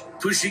huge,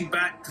 pushing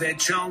back their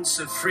chance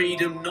of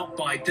freedom not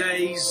by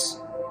days,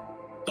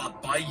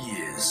 but by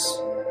years.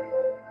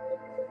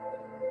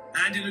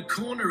 And in a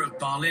corner of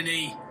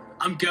Barlinnie,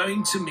 I'm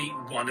going to meet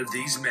one of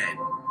these men.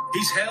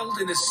 He's held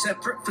in a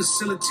separate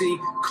facility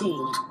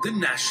called the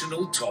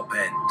National Top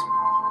End.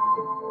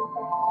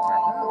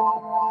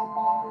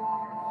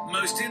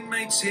 Most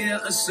inmates here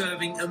are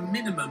serving a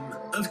minimum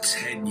of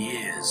 10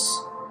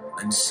 years.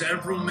 And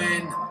several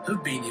men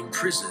have been in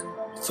prison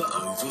for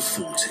over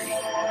 40.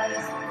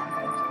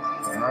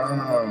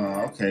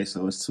 Oh, okay.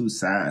 So it's two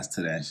sides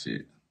to that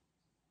shit.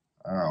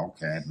 Oh,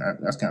 okay.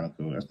 That's kind of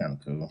cool. That's kind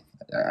of cool.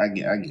 I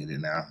get it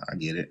now. I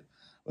get it.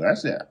 Well,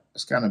 that's it.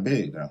 It's kind of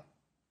big, though.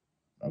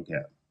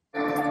 Okay.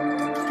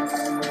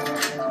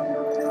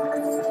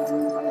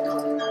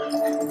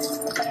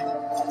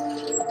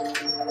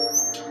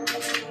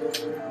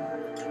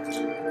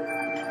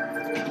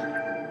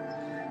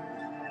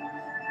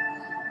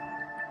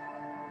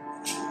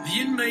 The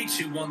inmate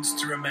who wants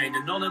to remain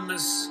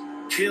anonymous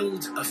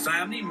killed a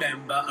family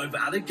member over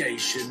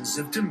allegations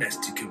of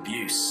domestic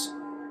abuse.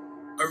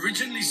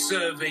 Originally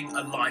serving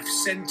a life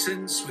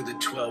sentence with a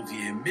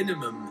 12-year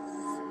minimum,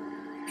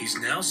 he's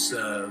now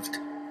served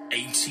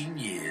 18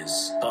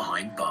 years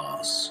behind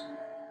bars.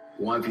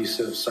 Why have you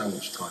served so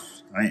much time?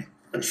 Right.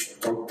 It's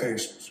drug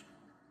tests.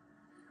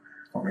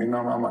 I mean,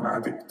 I'm an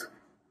addict.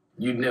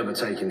 You'd never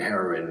taken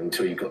heroin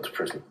until you got to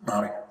prison.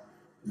 Aye.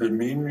 The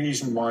main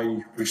reason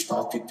why we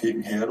started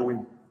taking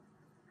heroin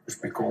was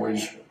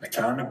because the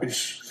cannabis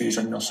stays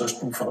in your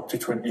system for up to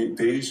 28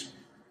 days.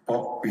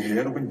 But with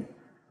heroin,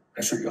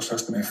 it's out your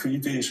system in 3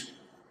 days.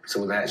 So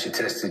when they actually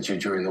tested you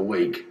during the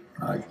week,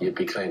 Aye. you'd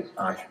be clean?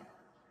 Aye.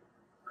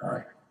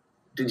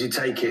 Did you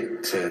take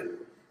it to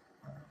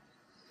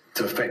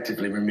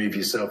effectively remove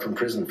yourself from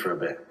prison for a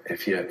bit?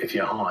 If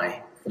you're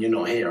high, you're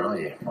not here, are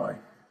you? Aye.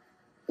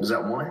 Was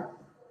that why?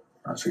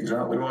 That's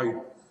exactly why.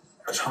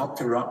 It's hard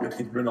to wrap your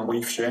head around a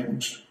life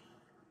sentence.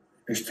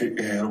 Just take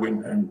the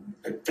heroin and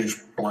it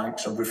just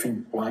blanks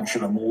everything, blanks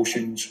your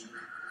emotions,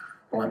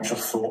 blanks your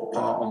thought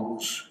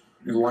patterns.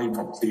 You live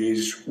for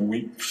days,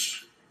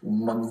 weeks,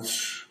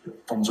 months,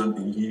 it turns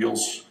into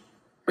years.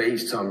 But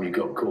each time you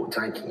got caught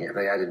taking it,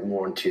 they added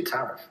more into your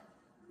tariff.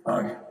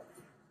 Aye.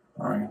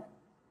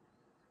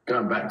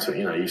 Going back to,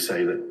 you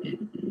say that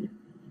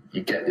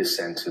you get this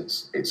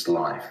sentence, it's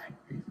life.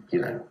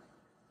 You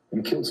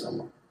killed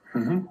someone.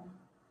 Mm-hmm.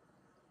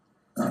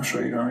 That's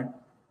right, aye.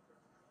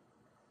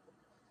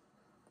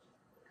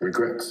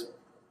 Regrets?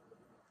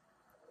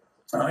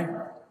 Aye.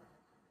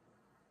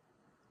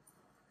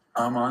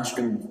 I'm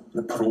asking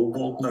the parole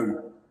board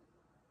now,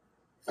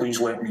 please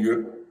let me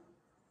out.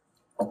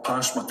 I've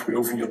passed my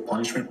 12-year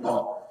punishment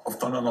part. I've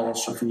done another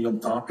 7 year on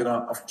top of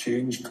that. I've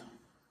changed.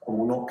 I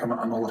will not commit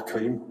another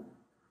crime.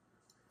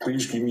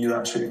 Please give me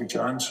that second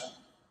chance.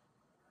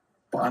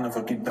 But I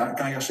never gave that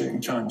guy a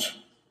second chance.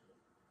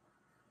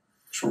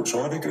 So it's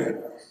all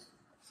regret.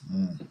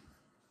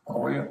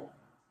 Oh, yeah.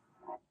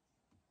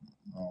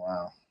 Oh,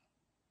 wow.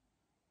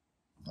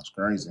 That's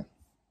crazy.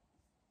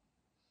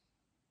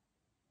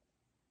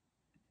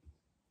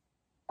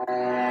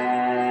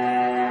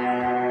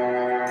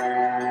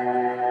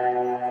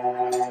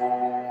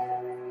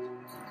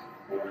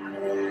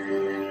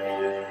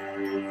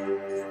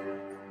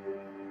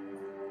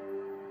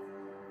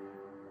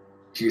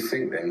 Do you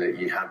think then that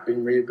you have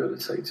been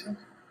rehabilitated?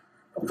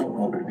 I don't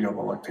know about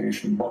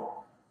rehabilitation, but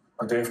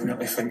I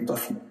definitely think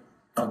different.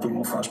 I don't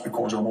know if that's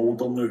because I'm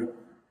older now,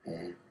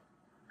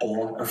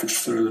 or if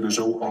it's through the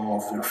result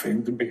of the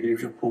offending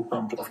behaviour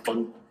programme that I've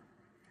done.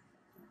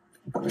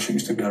 But it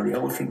seems to be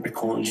irrelevant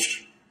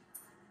because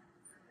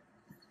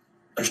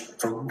it's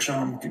drugs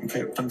I'm getting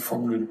kept in for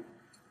now.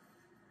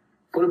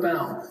 What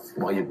about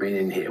while you've been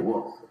in here?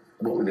 What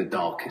were the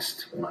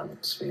darkest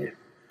moments for you?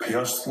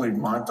 Personally,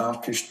 my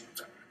darkest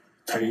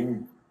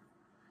time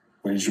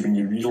was when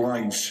you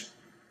realise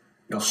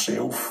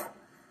yourself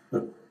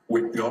that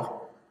what you are.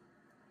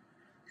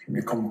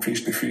 You come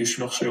face to face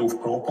with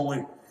yourself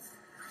properly.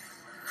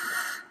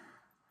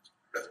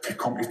 To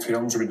come to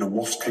terms with the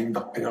worst kind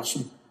of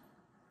person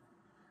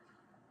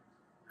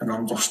and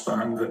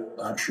understand that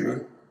that's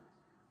you.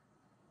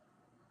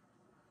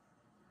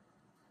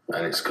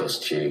 And it's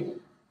cost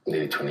you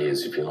nearly 20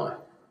 years of your life.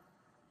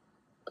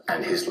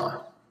 And his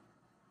life.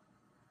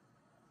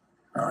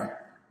 Aye.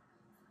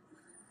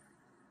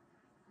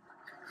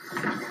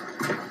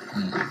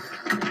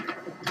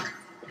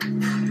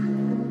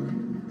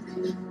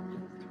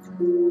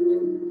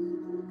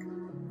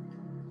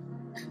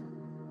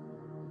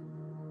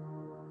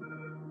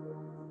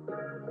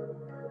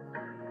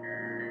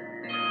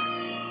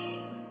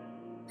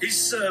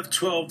 He's served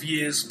 12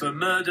 years for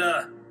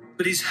murder,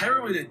 but his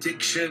heroin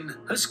addiction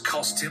has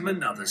cost him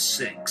another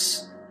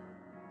 6.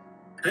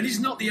 And he's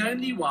not the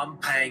only one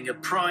paying a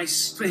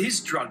price for his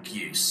drug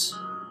use.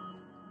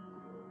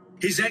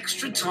 His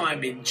extra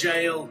time in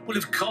jail will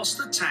have cost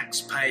the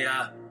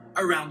taxpayer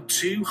around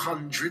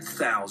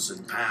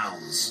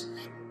 £200,000.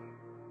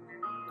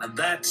 And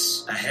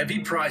that's a heavy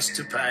price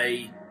to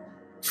pay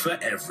for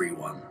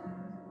everyone.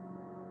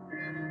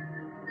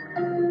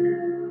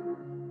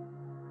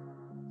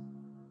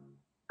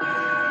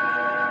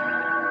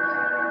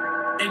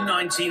 In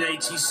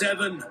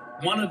 1987,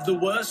 one of the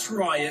worst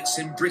riots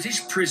in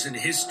British prison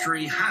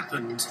history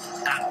happened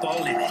at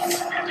Barlinnie.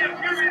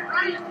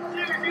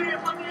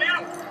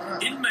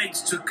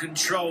 Inmates took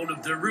control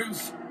of the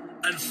roof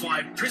and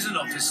 5 prison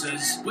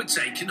officers were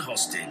taken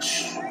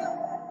hostage.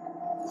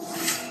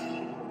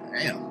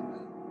 Damn.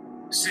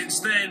 Since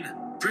then,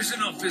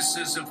 prison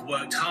officers have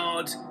worked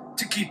hard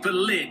to keep a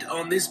lid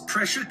on this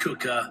pressure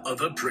cooker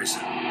of a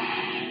prison.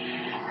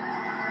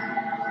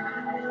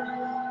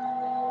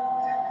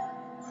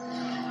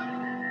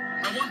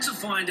 I want to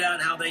find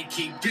out how they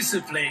keep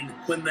discipline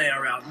when they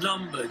are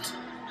outnumbered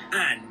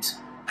and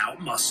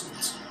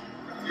outmuscled.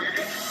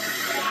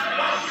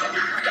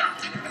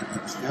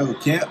 Yo,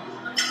 Kemp.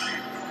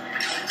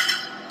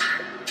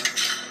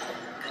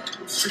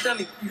 So,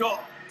 Danny, you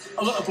got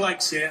a lot of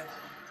blokes here.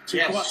 So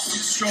Yes. quite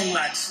strong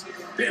lads.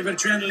 Bit of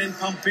adrenaline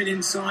pumping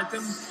inside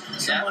them.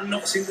 Someone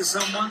knocks into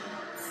someone.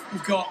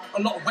 You've got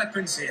a lot of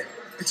weapons here,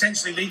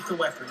 potentially lethal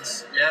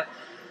weapons. Yeah.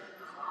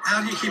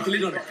 How do you keep a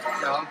lid on it?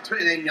 Yeah, I'm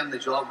 29 years in the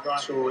job,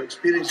 so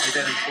experience is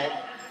very important.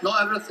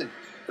 Not everything,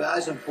 but it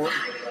is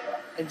important.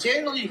 And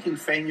generally you can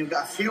find you've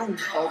got a feel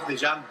of the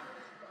gym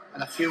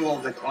and a feel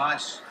of the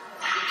class,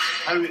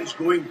 how it's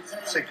going.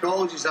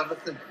 Psychology is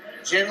everything.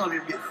 Generally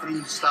we've got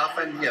 3 staff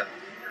in here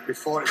with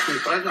 42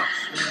 prisoners.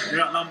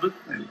 You're outnumbered.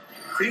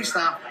 3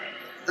 staff,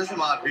 doesn't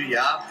matter who you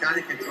are,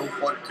 can't control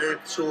 42.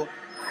 So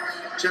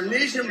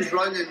gymnasiums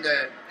run in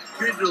the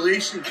good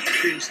relations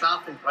between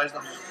staff and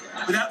prisoners.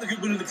 Without the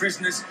goodwill of the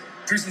prisoners,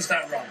 prisons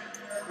don't run?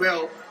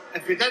 Well,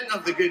 if we didn't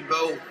have the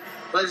goodwill,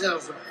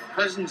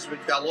 prisons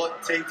would be a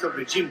lot tighter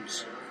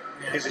regimes.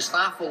 Because the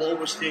staff will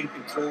always stay in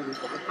control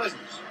of the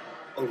prisons.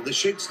 Or they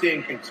should stay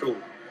in control.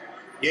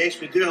 Yes,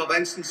 we do have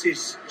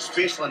instances,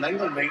 especially in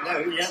England right now.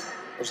 Yeah.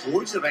 There's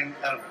loads of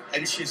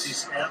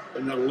instances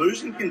when they're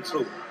losing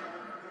control.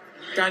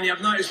 Danny,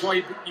 I've noticed while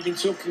you've been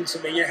talking to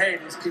me, your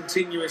head is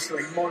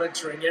continuously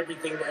monitoring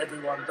everything that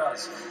everyone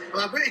does.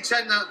 Well, I've got to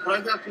chin that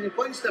brother. Can you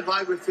punch the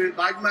bag without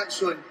bag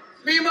mix on?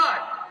 Me man,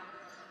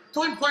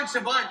 don't punch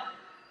the bag.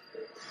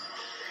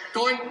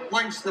 Don't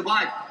punch the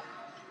bag.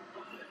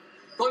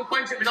 Don't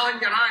punch it behind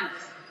your hand.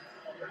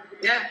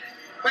 Yeah?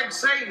 Big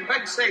sign,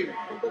 big sign.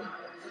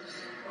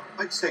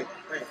 Big sign,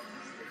 right.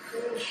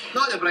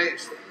 Not the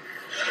brightest.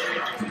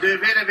 Do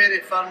very, very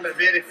firm but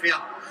very fair.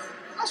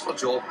 That's our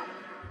job.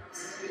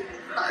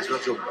 That is our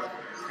job.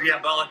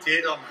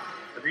 Rehabilitate them,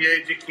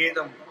 re-educate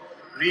them,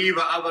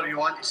 whatever you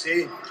want to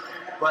say.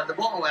 But the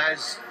bottom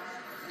is,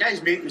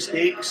 guys make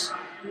mistakes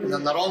and they're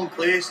in the wrong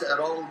place at the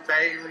wrong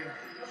time.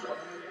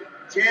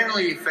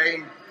 Generally you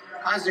find,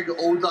 as they get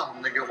older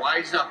and they get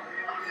wiser,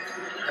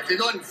 if they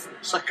don't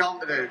succumb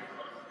to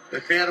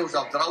the perils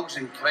of drugs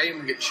and crime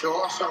and get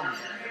shot or something,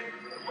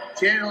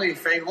 generally you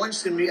find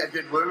once they meet a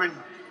good woman,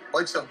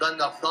 once they've done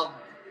their third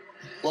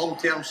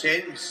long-term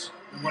sentence,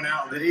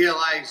 they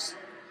realise,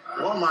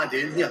 what am I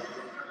doing here?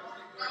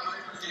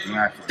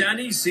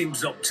 Danny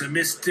seems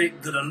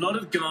optimistic that a lot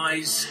of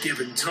guys,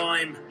 given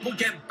time, will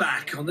get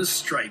back on the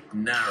straight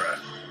and narrow.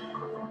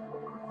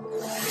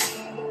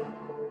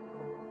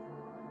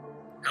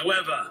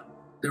 However,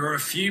 there are a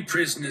few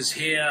prisoners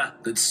here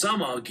that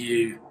some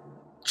argue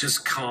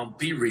just can't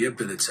be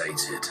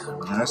rehabilitated.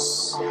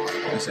 Yes,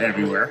 it's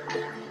everywhere.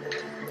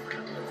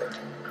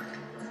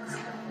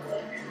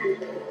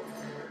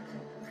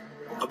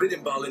 I've been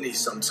in Barlinnie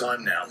some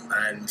time now,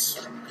 and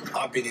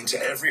I've been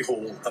into every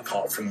hall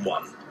apart from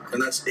one,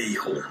 and that's E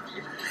Hall.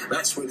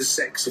 That's where the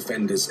sex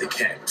offenders are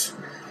kept.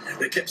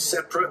 They're kept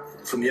separate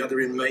from the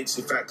other inmates.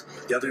 In fact,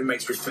 the other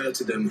inmates refer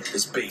to them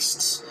as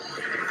beasts.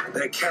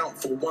 They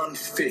account for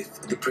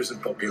 1/5 of the prison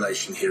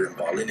population here in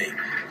Barlinnie.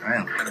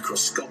 Damn. And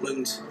across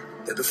Scotland,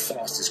 they're the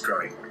fastest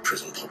growing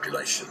prison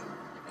population.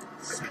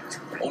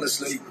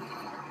 Honestly,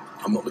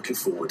 I'm not looking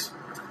forward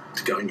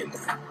to going in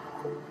there.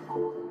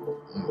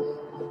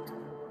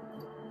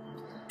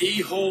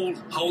 E Hall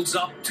holds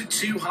up to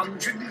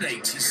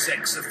 280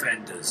 sex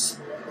offenders.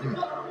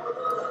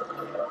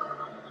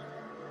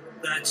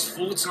 That's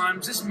 4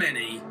 times as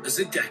many as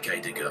a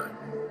decade ago.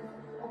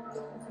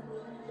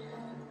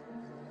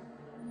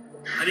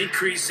 An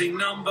increasing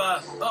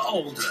number are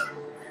older,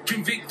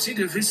 convicted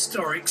of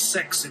historic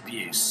sex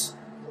abuse,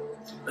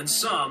 and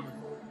some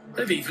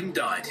have even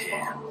died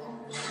here.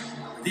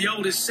 The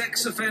oldest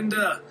sex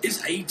offender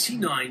is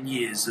 89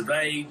 years of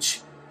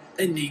age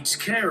and needs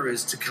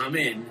carers to come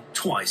in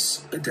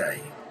twice a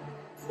day.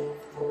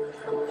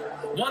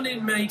 One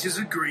inmate has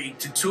agreed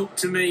to talk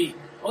to me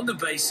on the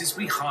basis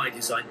we hide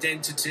his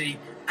identity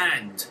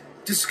and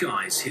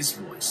disguise his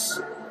voice.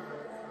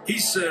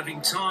 He's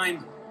serving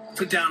time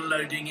for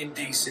downloading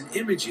indecent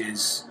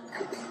images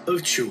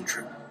of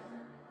children.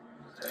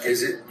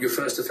 Is it your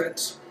first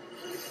offence?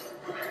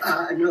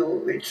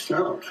 No, it's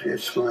not.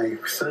 It's my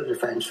third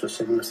offence for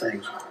similar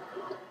things.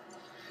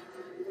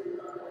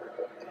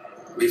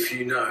 If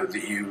you know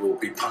that you will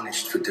be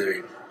punished for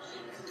doing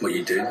what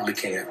you do,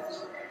 looking at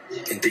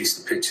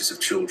indecent pictures of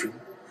children,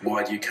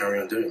 why do you carry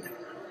on doing it?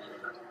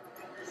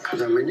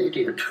 Because I'm an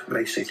idiot,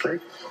 basically.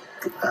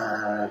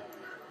 I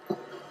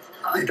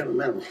don't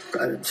know.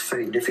 It's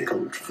very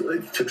difficult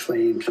to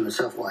explain to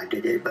myself why I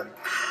did it, but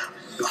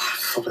I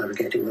thought I would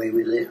get away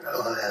with it,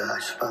 I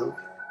suppose.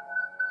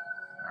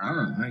 I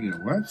don't know,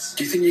 what?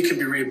 Do you think you can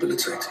be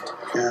rehabilitated?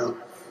 No.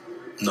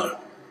 No.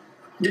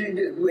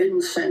 In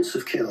the sense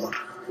of cured.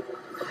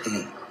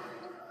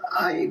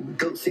 I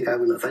don't think I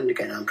will offend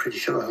again. I'm pretty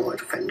sure I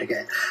won't offend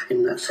again.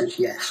 In that sense,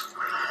 yes.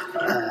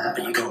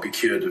 But you can't be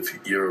cured of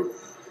your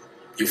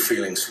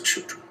feelings for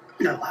children?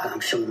 No, I'm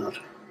sure not.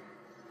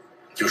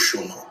 You're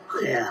sure not?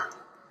 Yeah.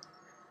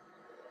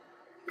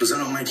 Does that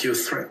not make you a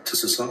threat to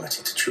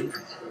society, to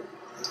children?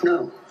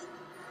 No.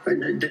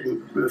 It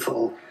didn't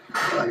before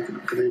I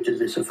committed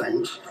this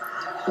offence.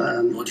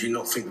 Or do you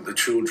not think that the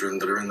children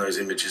that are in those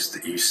images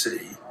that you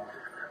see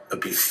have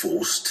been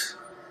forced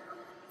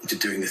into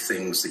doing the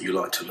things that you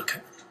like to look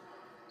at?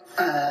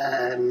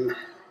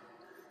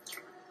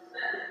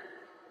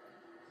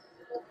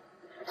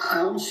 I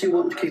honestly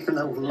want to keep an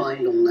open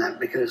mind on that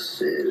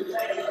because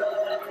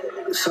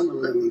some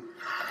of them,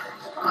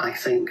 I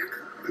think,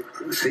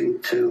 seem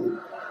to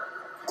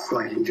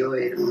quite enjoy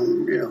it.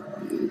 And,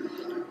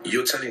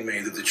 You're telling me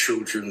that the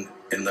children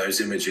in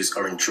those images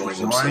are enjoying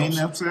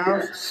themselves?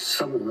 Yes,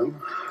 some of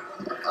them,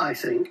 I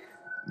think.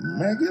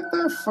 Man, get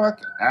the fuck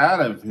out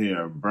of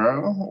here,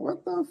 bro.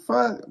 What the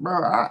fuck?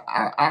 Bro,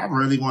 I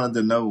really wanted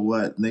to know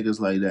what niggas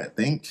like that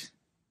think.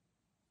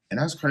 And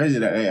that's crazy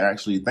that they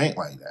actually think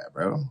like that,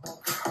 bro.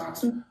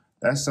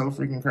 That's so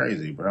freaking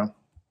crazy, bro.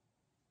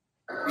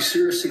 You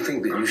seriously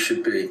think that you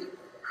should be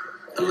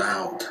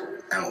allowed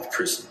out of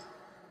prison?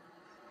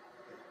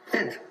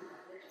 Did.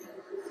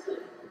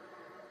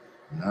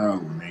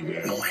 No,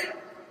 nigga. Why?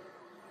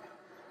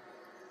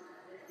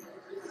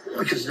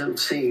 Because I don't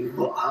see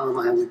what harm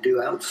I would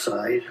do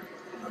outside.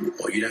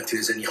 Well, you don't think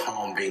there's any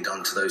harm being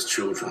done to those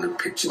children, the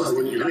pictures Well, I that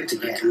wouldn't you like to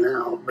get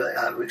now, but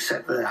I would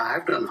accept that I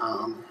have done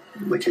harm,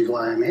 which is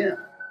why I'm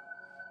here.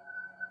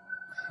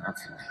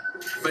 Okay.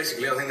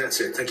 Basically, I think that's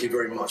it. Thank you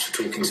very much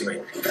for talking to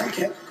me. Thank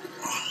you.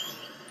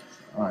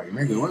 All right,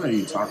 nigga, what are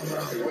you talking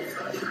about?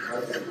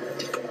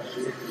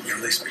 You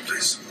release me,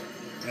 please.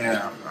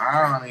 Yeah,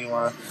 I don't even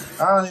want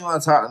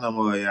to talk to no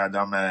more of y'all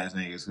dumbass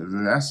niggas because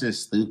that's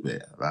just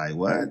stupid. Like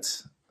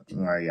what?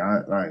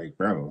 Like,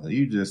 bro,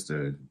 you just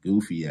a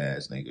goofy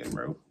ass nigga,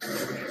 bro.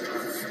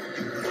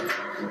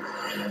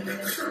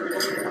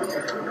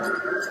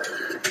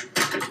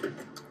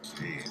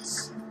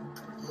 Jeez.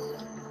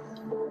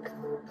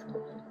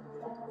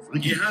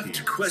 You have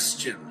to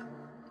question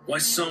why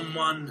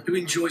someone who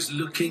enjoys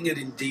looking at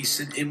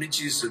indecent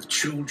images of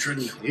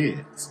children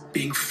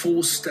being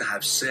forced to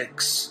have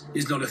sex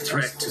is not a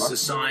threat to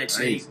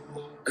society,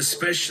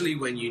 especially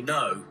when you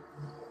know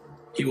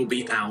he will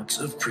be out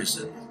of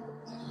prison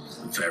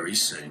very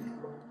soon.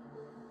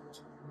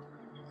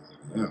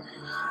 Yeah.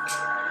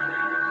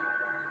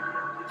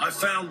 I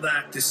found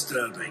that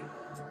disturbing.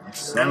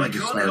 And I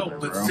can't help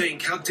but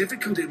think how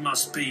difficult it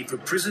must be for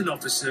prison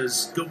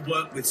officers that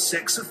work with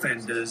sex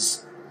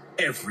offenders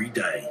every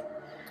day.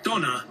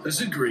 Donna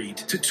has agreed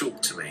to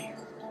talk to me.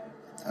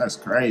 That's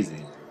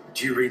crazy.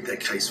 Do you read their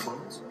case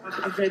files?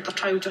 I've read the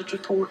trial judge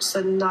reports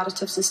and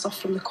narratives and stuff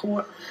from the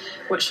court,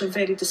 which are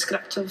very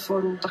descriptive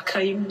on their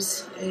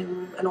crimes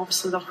and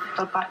obviously their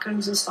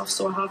backgrounds and stuff,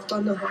 so I have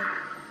done that.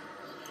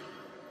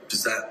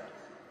 Does that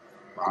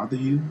bother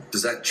you?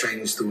 Does that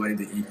change the way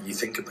that you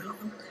think about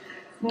them?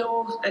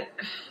 No,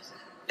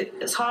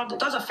 it's hard. It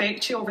does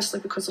affect you,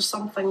 obviously, because there's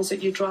some things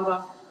that I've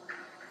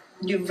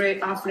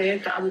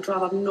read that I would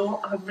rather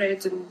not have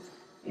read, and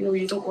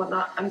you don't want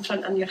that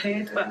imprint in your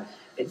head. But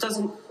it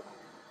doesn't.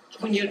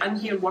 When you're in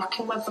here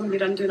working with them,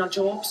 you're in doing a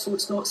job, so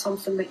it's not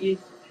something that you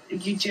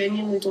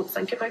genuinely don't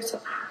think about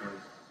it.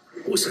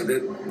 Also,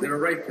 there are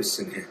rapists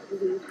in here,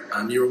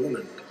 and you're a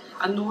woman.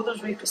 I know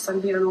there's rapists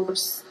in here. I know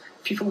there's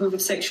people who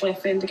would sexually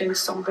offend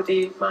against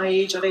somebody my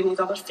age or any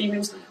other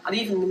females, or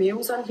even the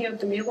males in here,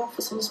 the male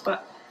officers,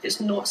 but it's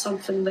not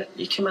something that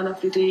you come in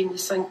every day and you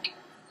think,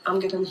 I'm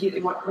going in here to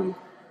work with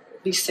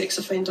these sex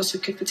offenders who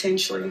could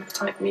potentially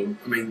attack me.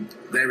 I mean,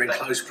 they're in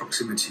close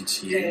proximity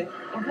to you. Yeah.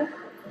 Mm-hmm.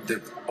 They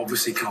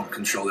obviously can't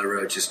control their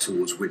urges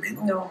towards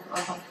women. No,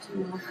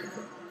 no.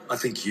 I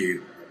think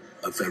you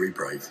are very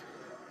brave.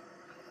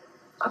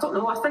 I don't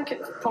know. I think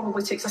it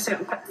probably takes a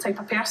certain type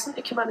of person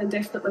to come in and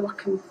definitely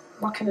work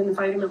in an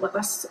environment like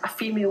this, a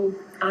female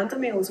and a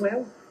male as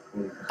well.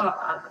 But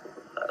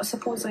I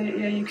suppose,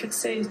 you could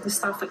say the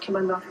staff that come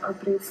in are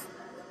brave.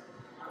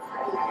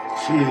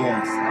 She is.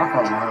 I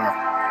fuck with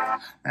her.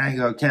 I ain't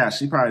gonna catch.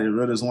 She probably the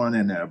realest one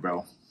in there,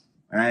 bro.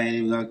 I ain't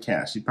even gonna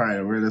catch. She probably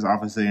the realest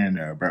officer in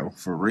there, bro.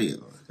 For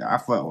real. I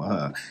fuck with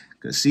her.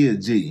 Cause she a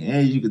G.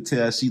 And you could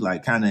tell she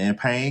like kind of in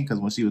pain. Cause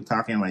when she was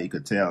talking, like you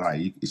could tell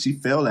like she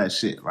felt that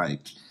shit. But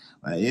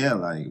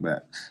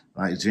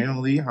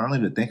generally, I don't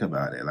even think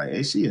about it. Like,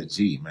 hey, she a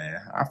G,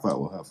 man. I fuck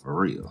with her for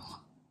real.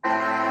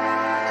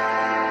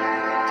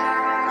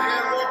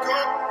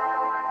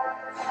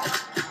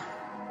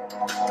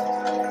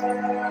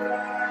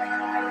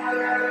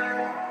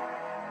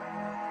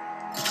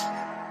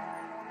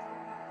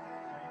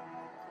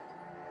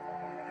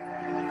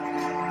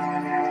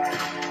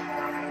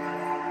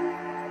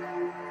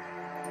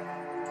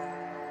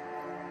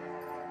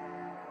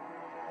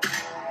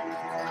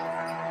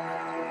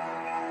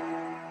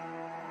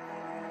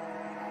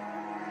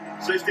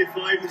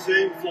 The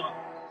same flat.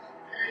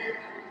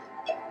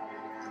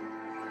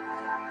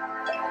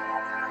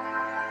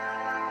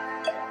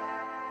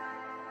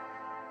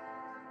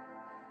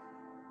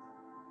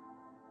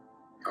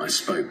 I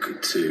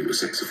spoke to a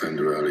sex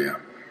offender earlier,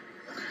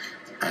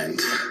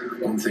 and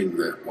one thing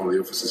that one of the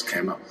officers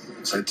came up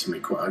and said to me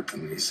quite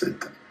openly, he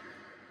said,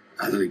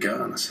 "How did it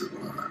go?" And I said,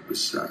 "Well, it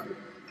was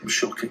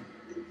shocking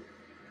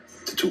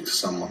to talk to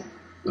someone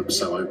that was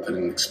so open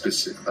and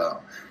explicit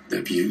about the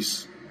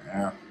abuse."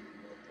 Yeah.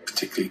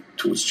 Particularly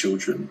towards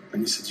children.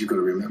 And he said, you've got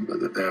to remember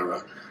that there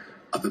are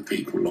other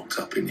people locked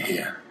up in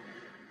here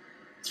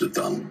that have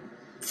done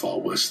far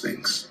worse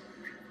things,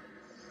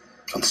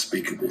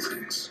 unspeakable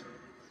things.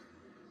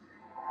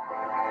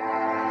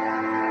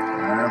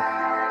 Yeah.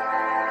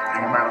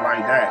 Ain't nobody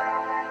like that.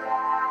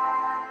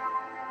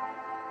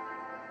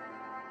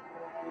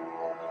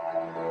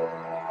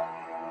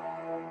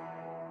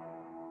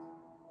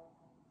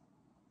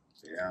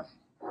 Yeah.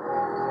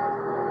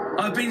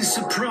 I've been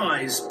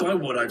surprised by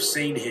what I've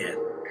seen here.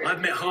 I've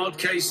met hard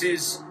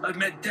cases, I've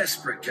met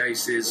desperate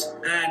cases,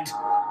 and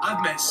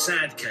I've met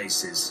sad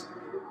cases.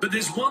 But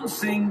there's one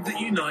thing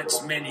that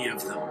unites many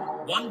of them.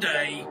 One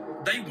day,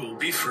 they will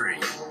be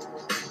free.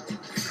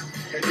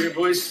 Hey, dear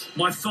boys.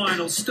 My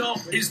final stop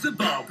is the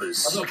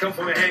barbers. I've not come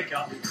for my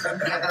haircut.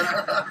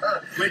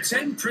 Where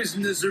 10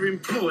 prisoners are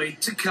employed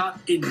to cut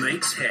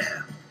inmates'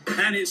 hair.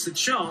 And it's a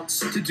chance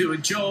to do a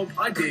job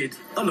I did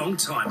a long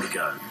time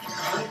ago.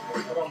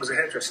 My mum was a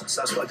hairdresser,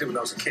 so that's what I did when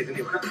I was a kid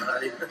anyway.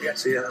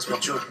 So yeah, that's my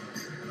job.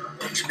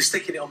 Should be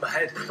sticking it on my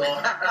head.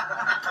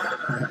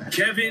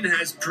 Kevin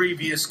has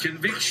previous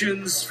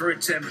convictions for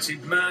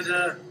attempted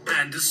murder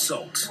and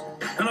assault.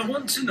 And I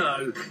want to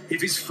know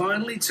if he's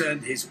finally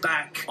turned his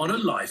back on a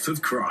life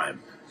of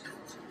crime.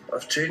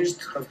 I've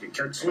changed. I've got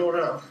kids and all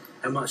that.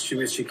 How much do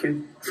you miss your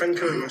kid? I think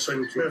about my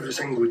son every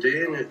single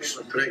day, and it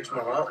breaks my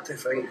heart to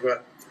think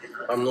that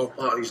I'm not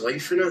part of his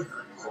life, you know.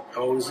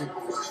 How old is he?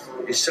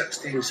 He's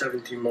 16,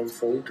 17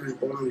 months old. He was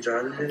born in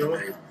January, you know.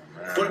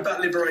 What about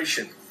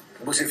liberation?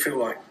 What's it feel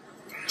like?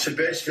 It's the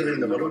best feeling in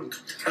the world.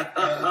 Aye,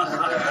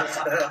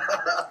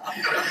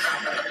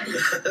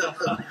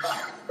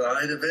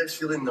 the best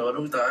feeling in the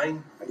world, aye.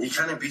 You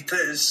can't beat it.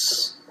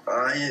 It's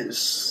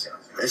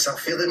a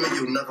feeling that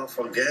you'll never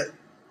forget.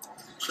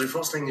 So the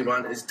first thing you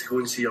want is to go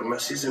and see your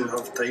missus and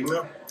have time with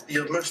her.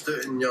 You've missed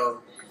out in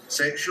your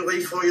sexual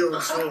life for you,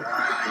 so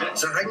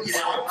it's a thing you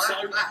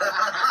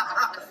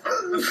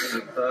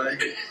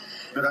Aye.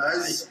 But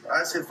that's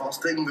the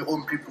first thing we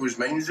on people's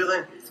minds,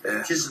 really.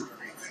 Because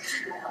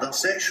they're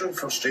sexually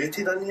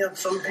frustrated in here,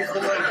 some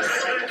people, man.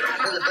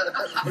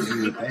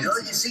 You know,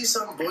 you see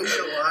some boys,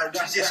 you're like,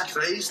 Jesus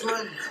Christ,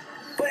 man.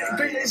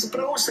 But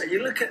also,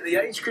 you look at the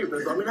age group,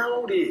 I mean, how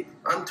old are you?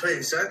 I'm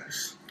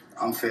 26.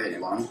 I'm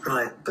 31.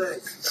 Right,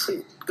 but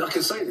see, I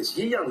can say this,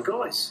 you're young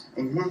guys.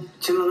 Mm-hmm.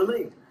 Do you know what I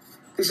mean?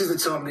 This is the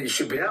time that you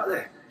should be out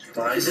there.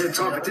 Right. This is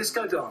the time for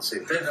disco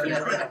dancing. It's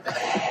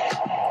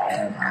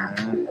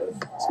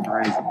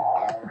crazy.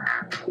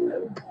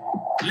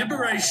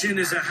 Liberation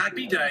is a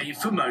happy day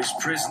for most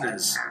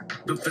prisoners.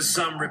 But for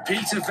some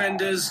repeat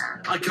offenders,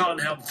 I can't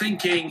help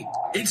thinking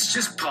it's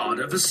just part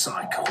of a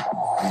cycle.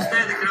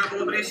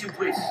 Liberation,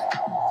 please.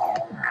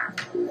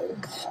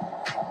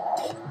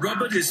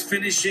 Robert is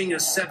finishing a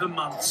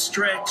 7-month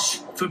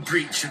stretch for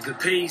breach of the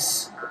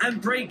peace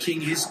and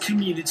breaking his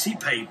community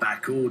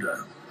payback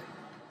order.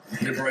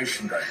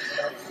 Liberation Day.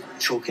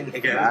 Choking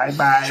again.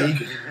 Bye-bye.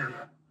 Choking.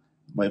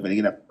 Wait for to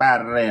get up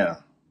out of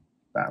there.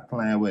 Stop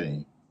playing with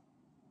him.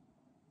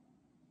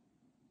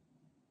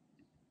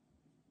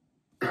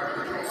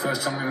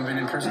 First time you've ever been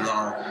in prison?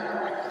 No.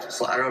 It's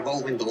like a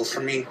revolving door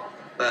for me,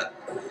 but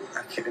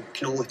I can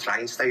only try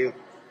and stay out.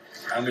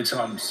 How many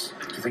times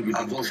do you think you've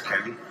been? I've lost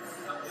count.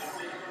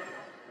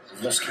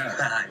 You've lost count?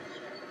 Aye.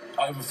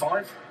 Over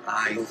 5?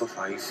 Aye, over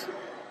 5.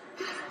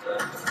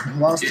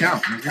 Lost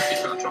count.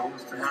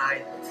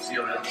 Aye. See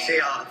you later.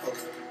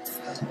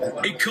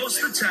 It costs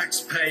the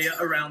taxpayer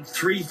around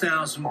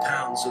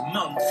 £3,000 a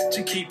month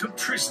to keep a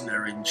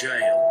prisoner in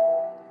jail.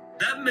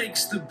 That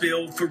makes the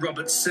bill for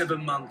Robert's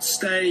 7-month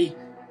stay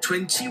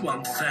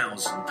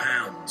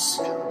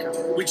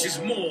 £21,000, which is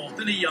more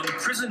than a young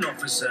prison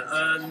officer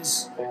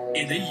earns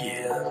in a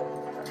year.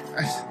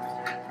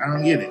 I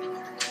don't get it.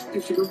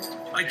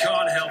 I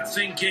can't help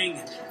thinking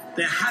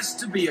there has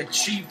to be a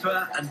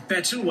cheaper and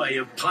better way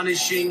of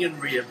punishing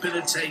and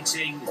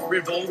rehabilitating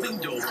revolving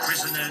door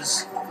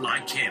prisoners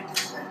like him.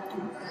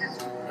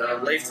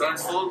 Life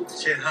transformed.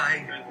 Say hi.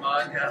 Good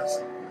man,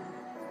 yes.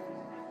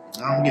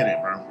 I don't get it,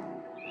 bro.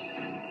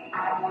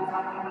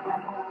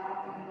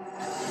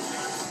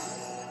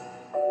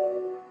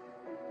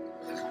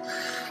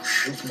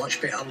 Feels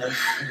much better now.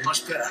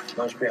 Much better.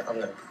 Much better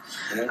now.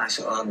 That's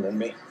what I'm doing,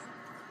 mate.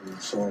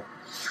 So,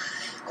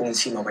 go and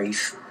see my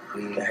wife.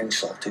 Get things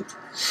sorted.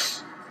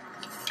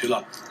 Good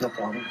luck. No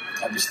problem.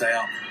 Hope you stay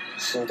up.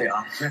 So they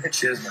are.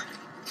 Cheers, man.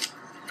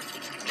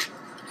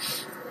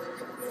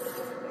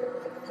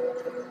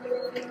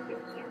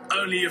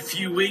 Only a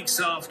few weeks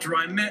after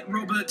I met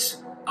Robert,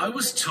 I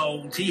was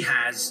told he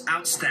has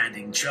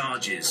outstanding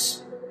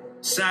charges.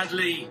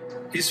 Sadly,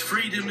 his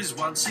freedom is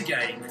once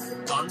again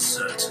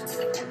uncertain.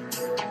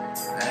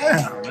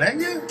 Damn,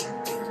 nigga.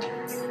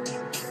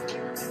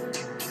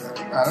 I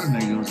thought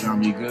this nigga was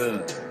gonna be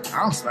good.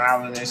 I'm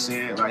smiling and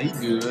shit, like he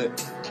good.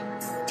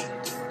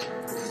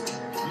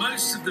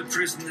 Most of the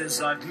prisoners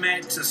I've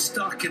met are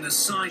stuck in a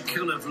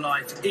cycle of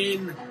life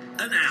in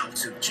and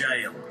out of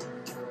jail.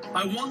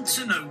 I want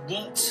to know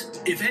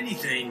what, if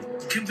anything,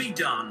 can be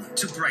done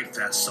to break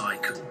that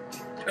cycle.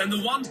 And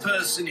the one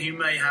person who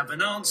may have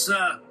an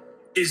answer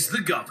is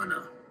the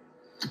governor.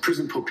 The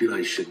prison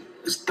population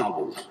has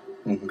doubled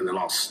in the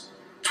last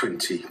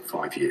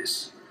 25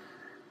 years.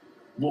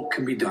 What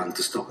can be done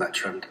to stop that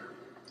trend?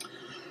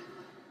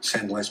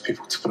 Send less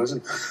people to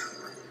prison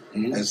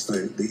is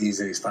the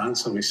easiest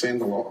answer. We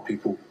send a lot of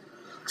people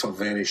to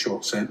very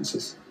short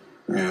sentences,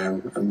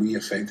 and we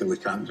effectively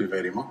can't do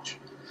very much.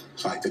 In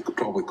fact, it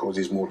probably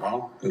causes more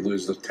harm. They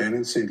lose their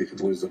tenancy, they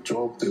could lose their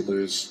job, they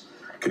lose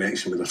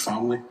connection with their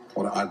family,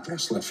 or it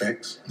adversely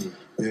affects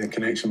their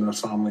connection with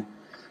their family.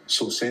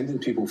 So sending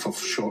people for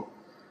short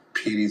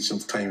periods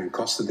of time in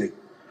custody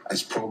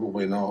is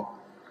probably not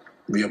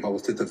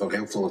rehabilitative or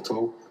helpful at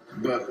all.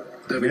 But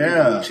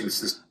yeah,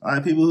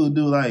 like people who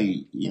do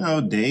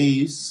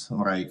days,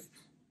 like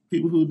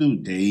people who do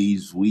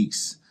days,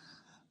 weeks,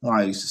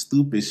 like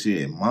stupid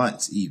shit,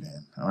 months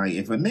even. Like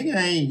if a nigga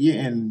ain't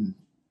getting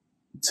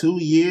 2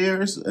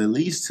 years, at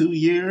least 2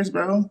 years,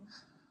 bro.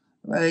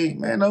 Like,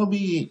 man, don't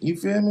be, you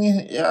feel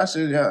me?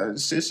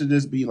 Shit should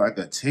just be like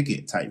a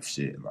ticket type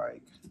shit.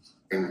 Like,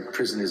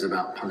 prison is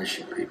about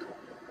punishing people.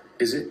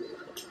 Is it?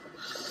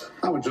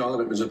 I would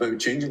rather it was about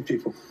changing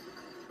people.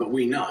 But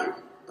we know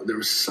that there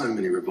are so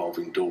many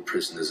revolving door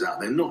prisoners out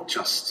there, not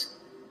just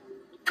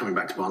coming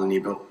back to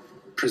Barlinnie, but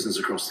prisons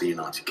across the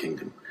United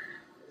Kingdom.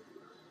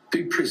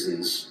 Do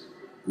prisons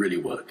really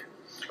work?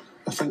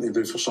 I think they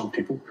do for some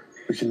people.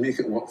 We can make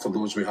it work for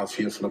those we have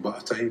here for a bit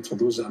of time. For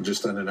those that are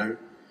just in and out,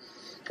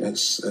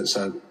 it's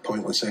a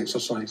pointless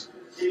exercise.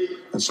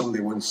 And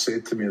somebody once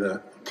said to me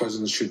that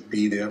prisons should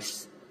be there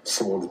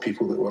for the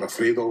people that we're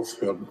afraid of,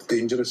 who are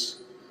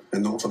dangerous,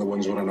 and not for the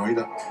ones we're annoyed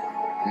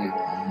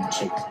at.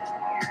 So,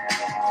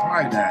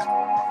 I like that.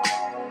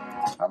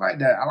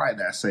 I like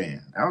that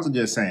saying. That was a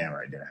good saying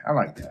right there. I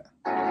like that.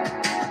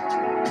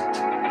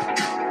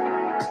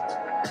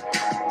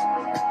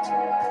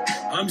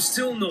 I'm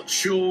still not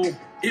sure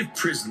if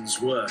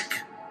prisons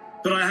work,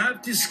 but I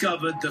have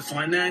discovered the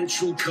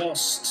financial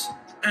cost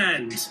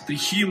and the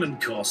human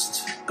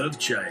cost of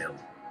jail.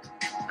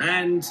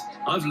 And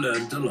I've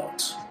learned a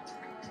lot.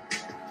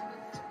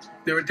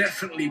 There are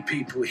definitely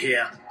people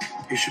here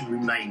who should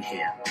remain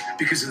here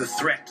because of the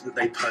threat that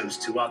they pose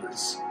to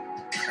others.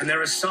 And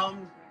there are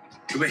some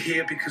who are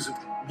here because of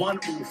one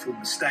awful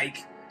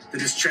mistake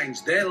that has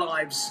changed their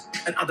lives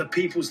and other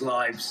people's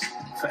lives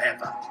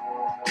forever.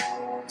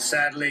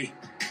 Sadly,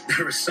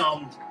 there are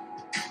some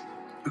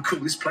who call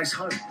this place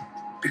home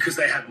because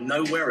they have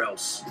nowhere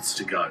else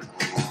to go.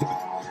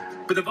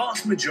 But the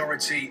vast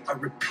majority are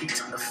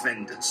repeat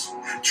offenders,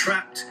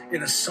 trapped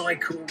in a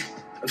cycle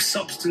of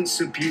substance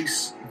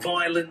abuse,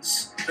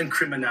 violence, and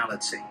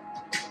criminality.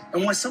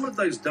 And while some of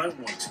those don't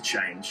want to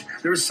change,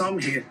 there are some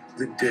here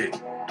that do.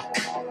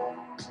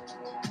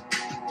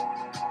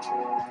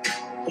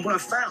 And what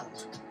I've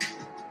found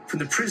from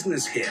the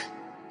prisoners here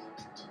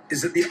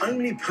is that the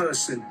only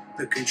person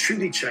that can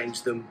truly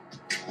change them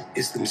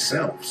is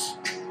themselves.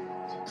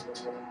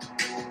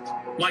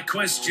 My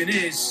question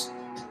is,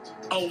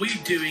 are we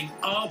doing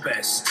our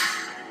best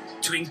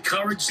to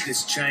encourage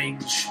this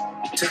change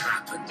to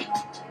happen?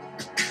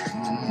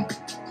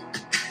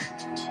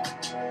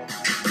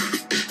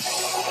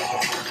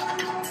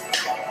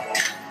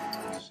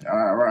 Shout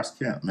out Ross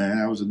Kemp, man.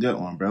 That was a good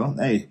one, bro.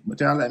 Hey, but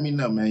y'all let me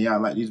know, man.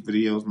 Y'all like these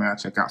videos, man.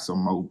 Check out some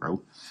more,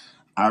 bro.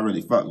 I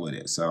really fuck with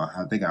it, so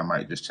I think I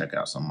might just check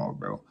out some more,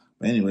 bro.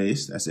 But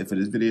anyways, that's it for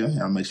this video.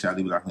 Y'all make sure y'all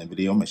leave a like on the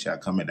video. Make sure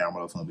y'all comment down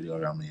below for the video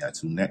y'all may add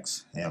to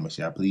next. And make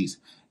sure y'all please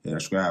hit the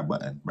subscribe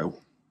button, bro.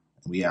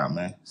 We out,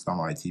 man.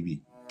 StonerLife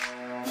TV.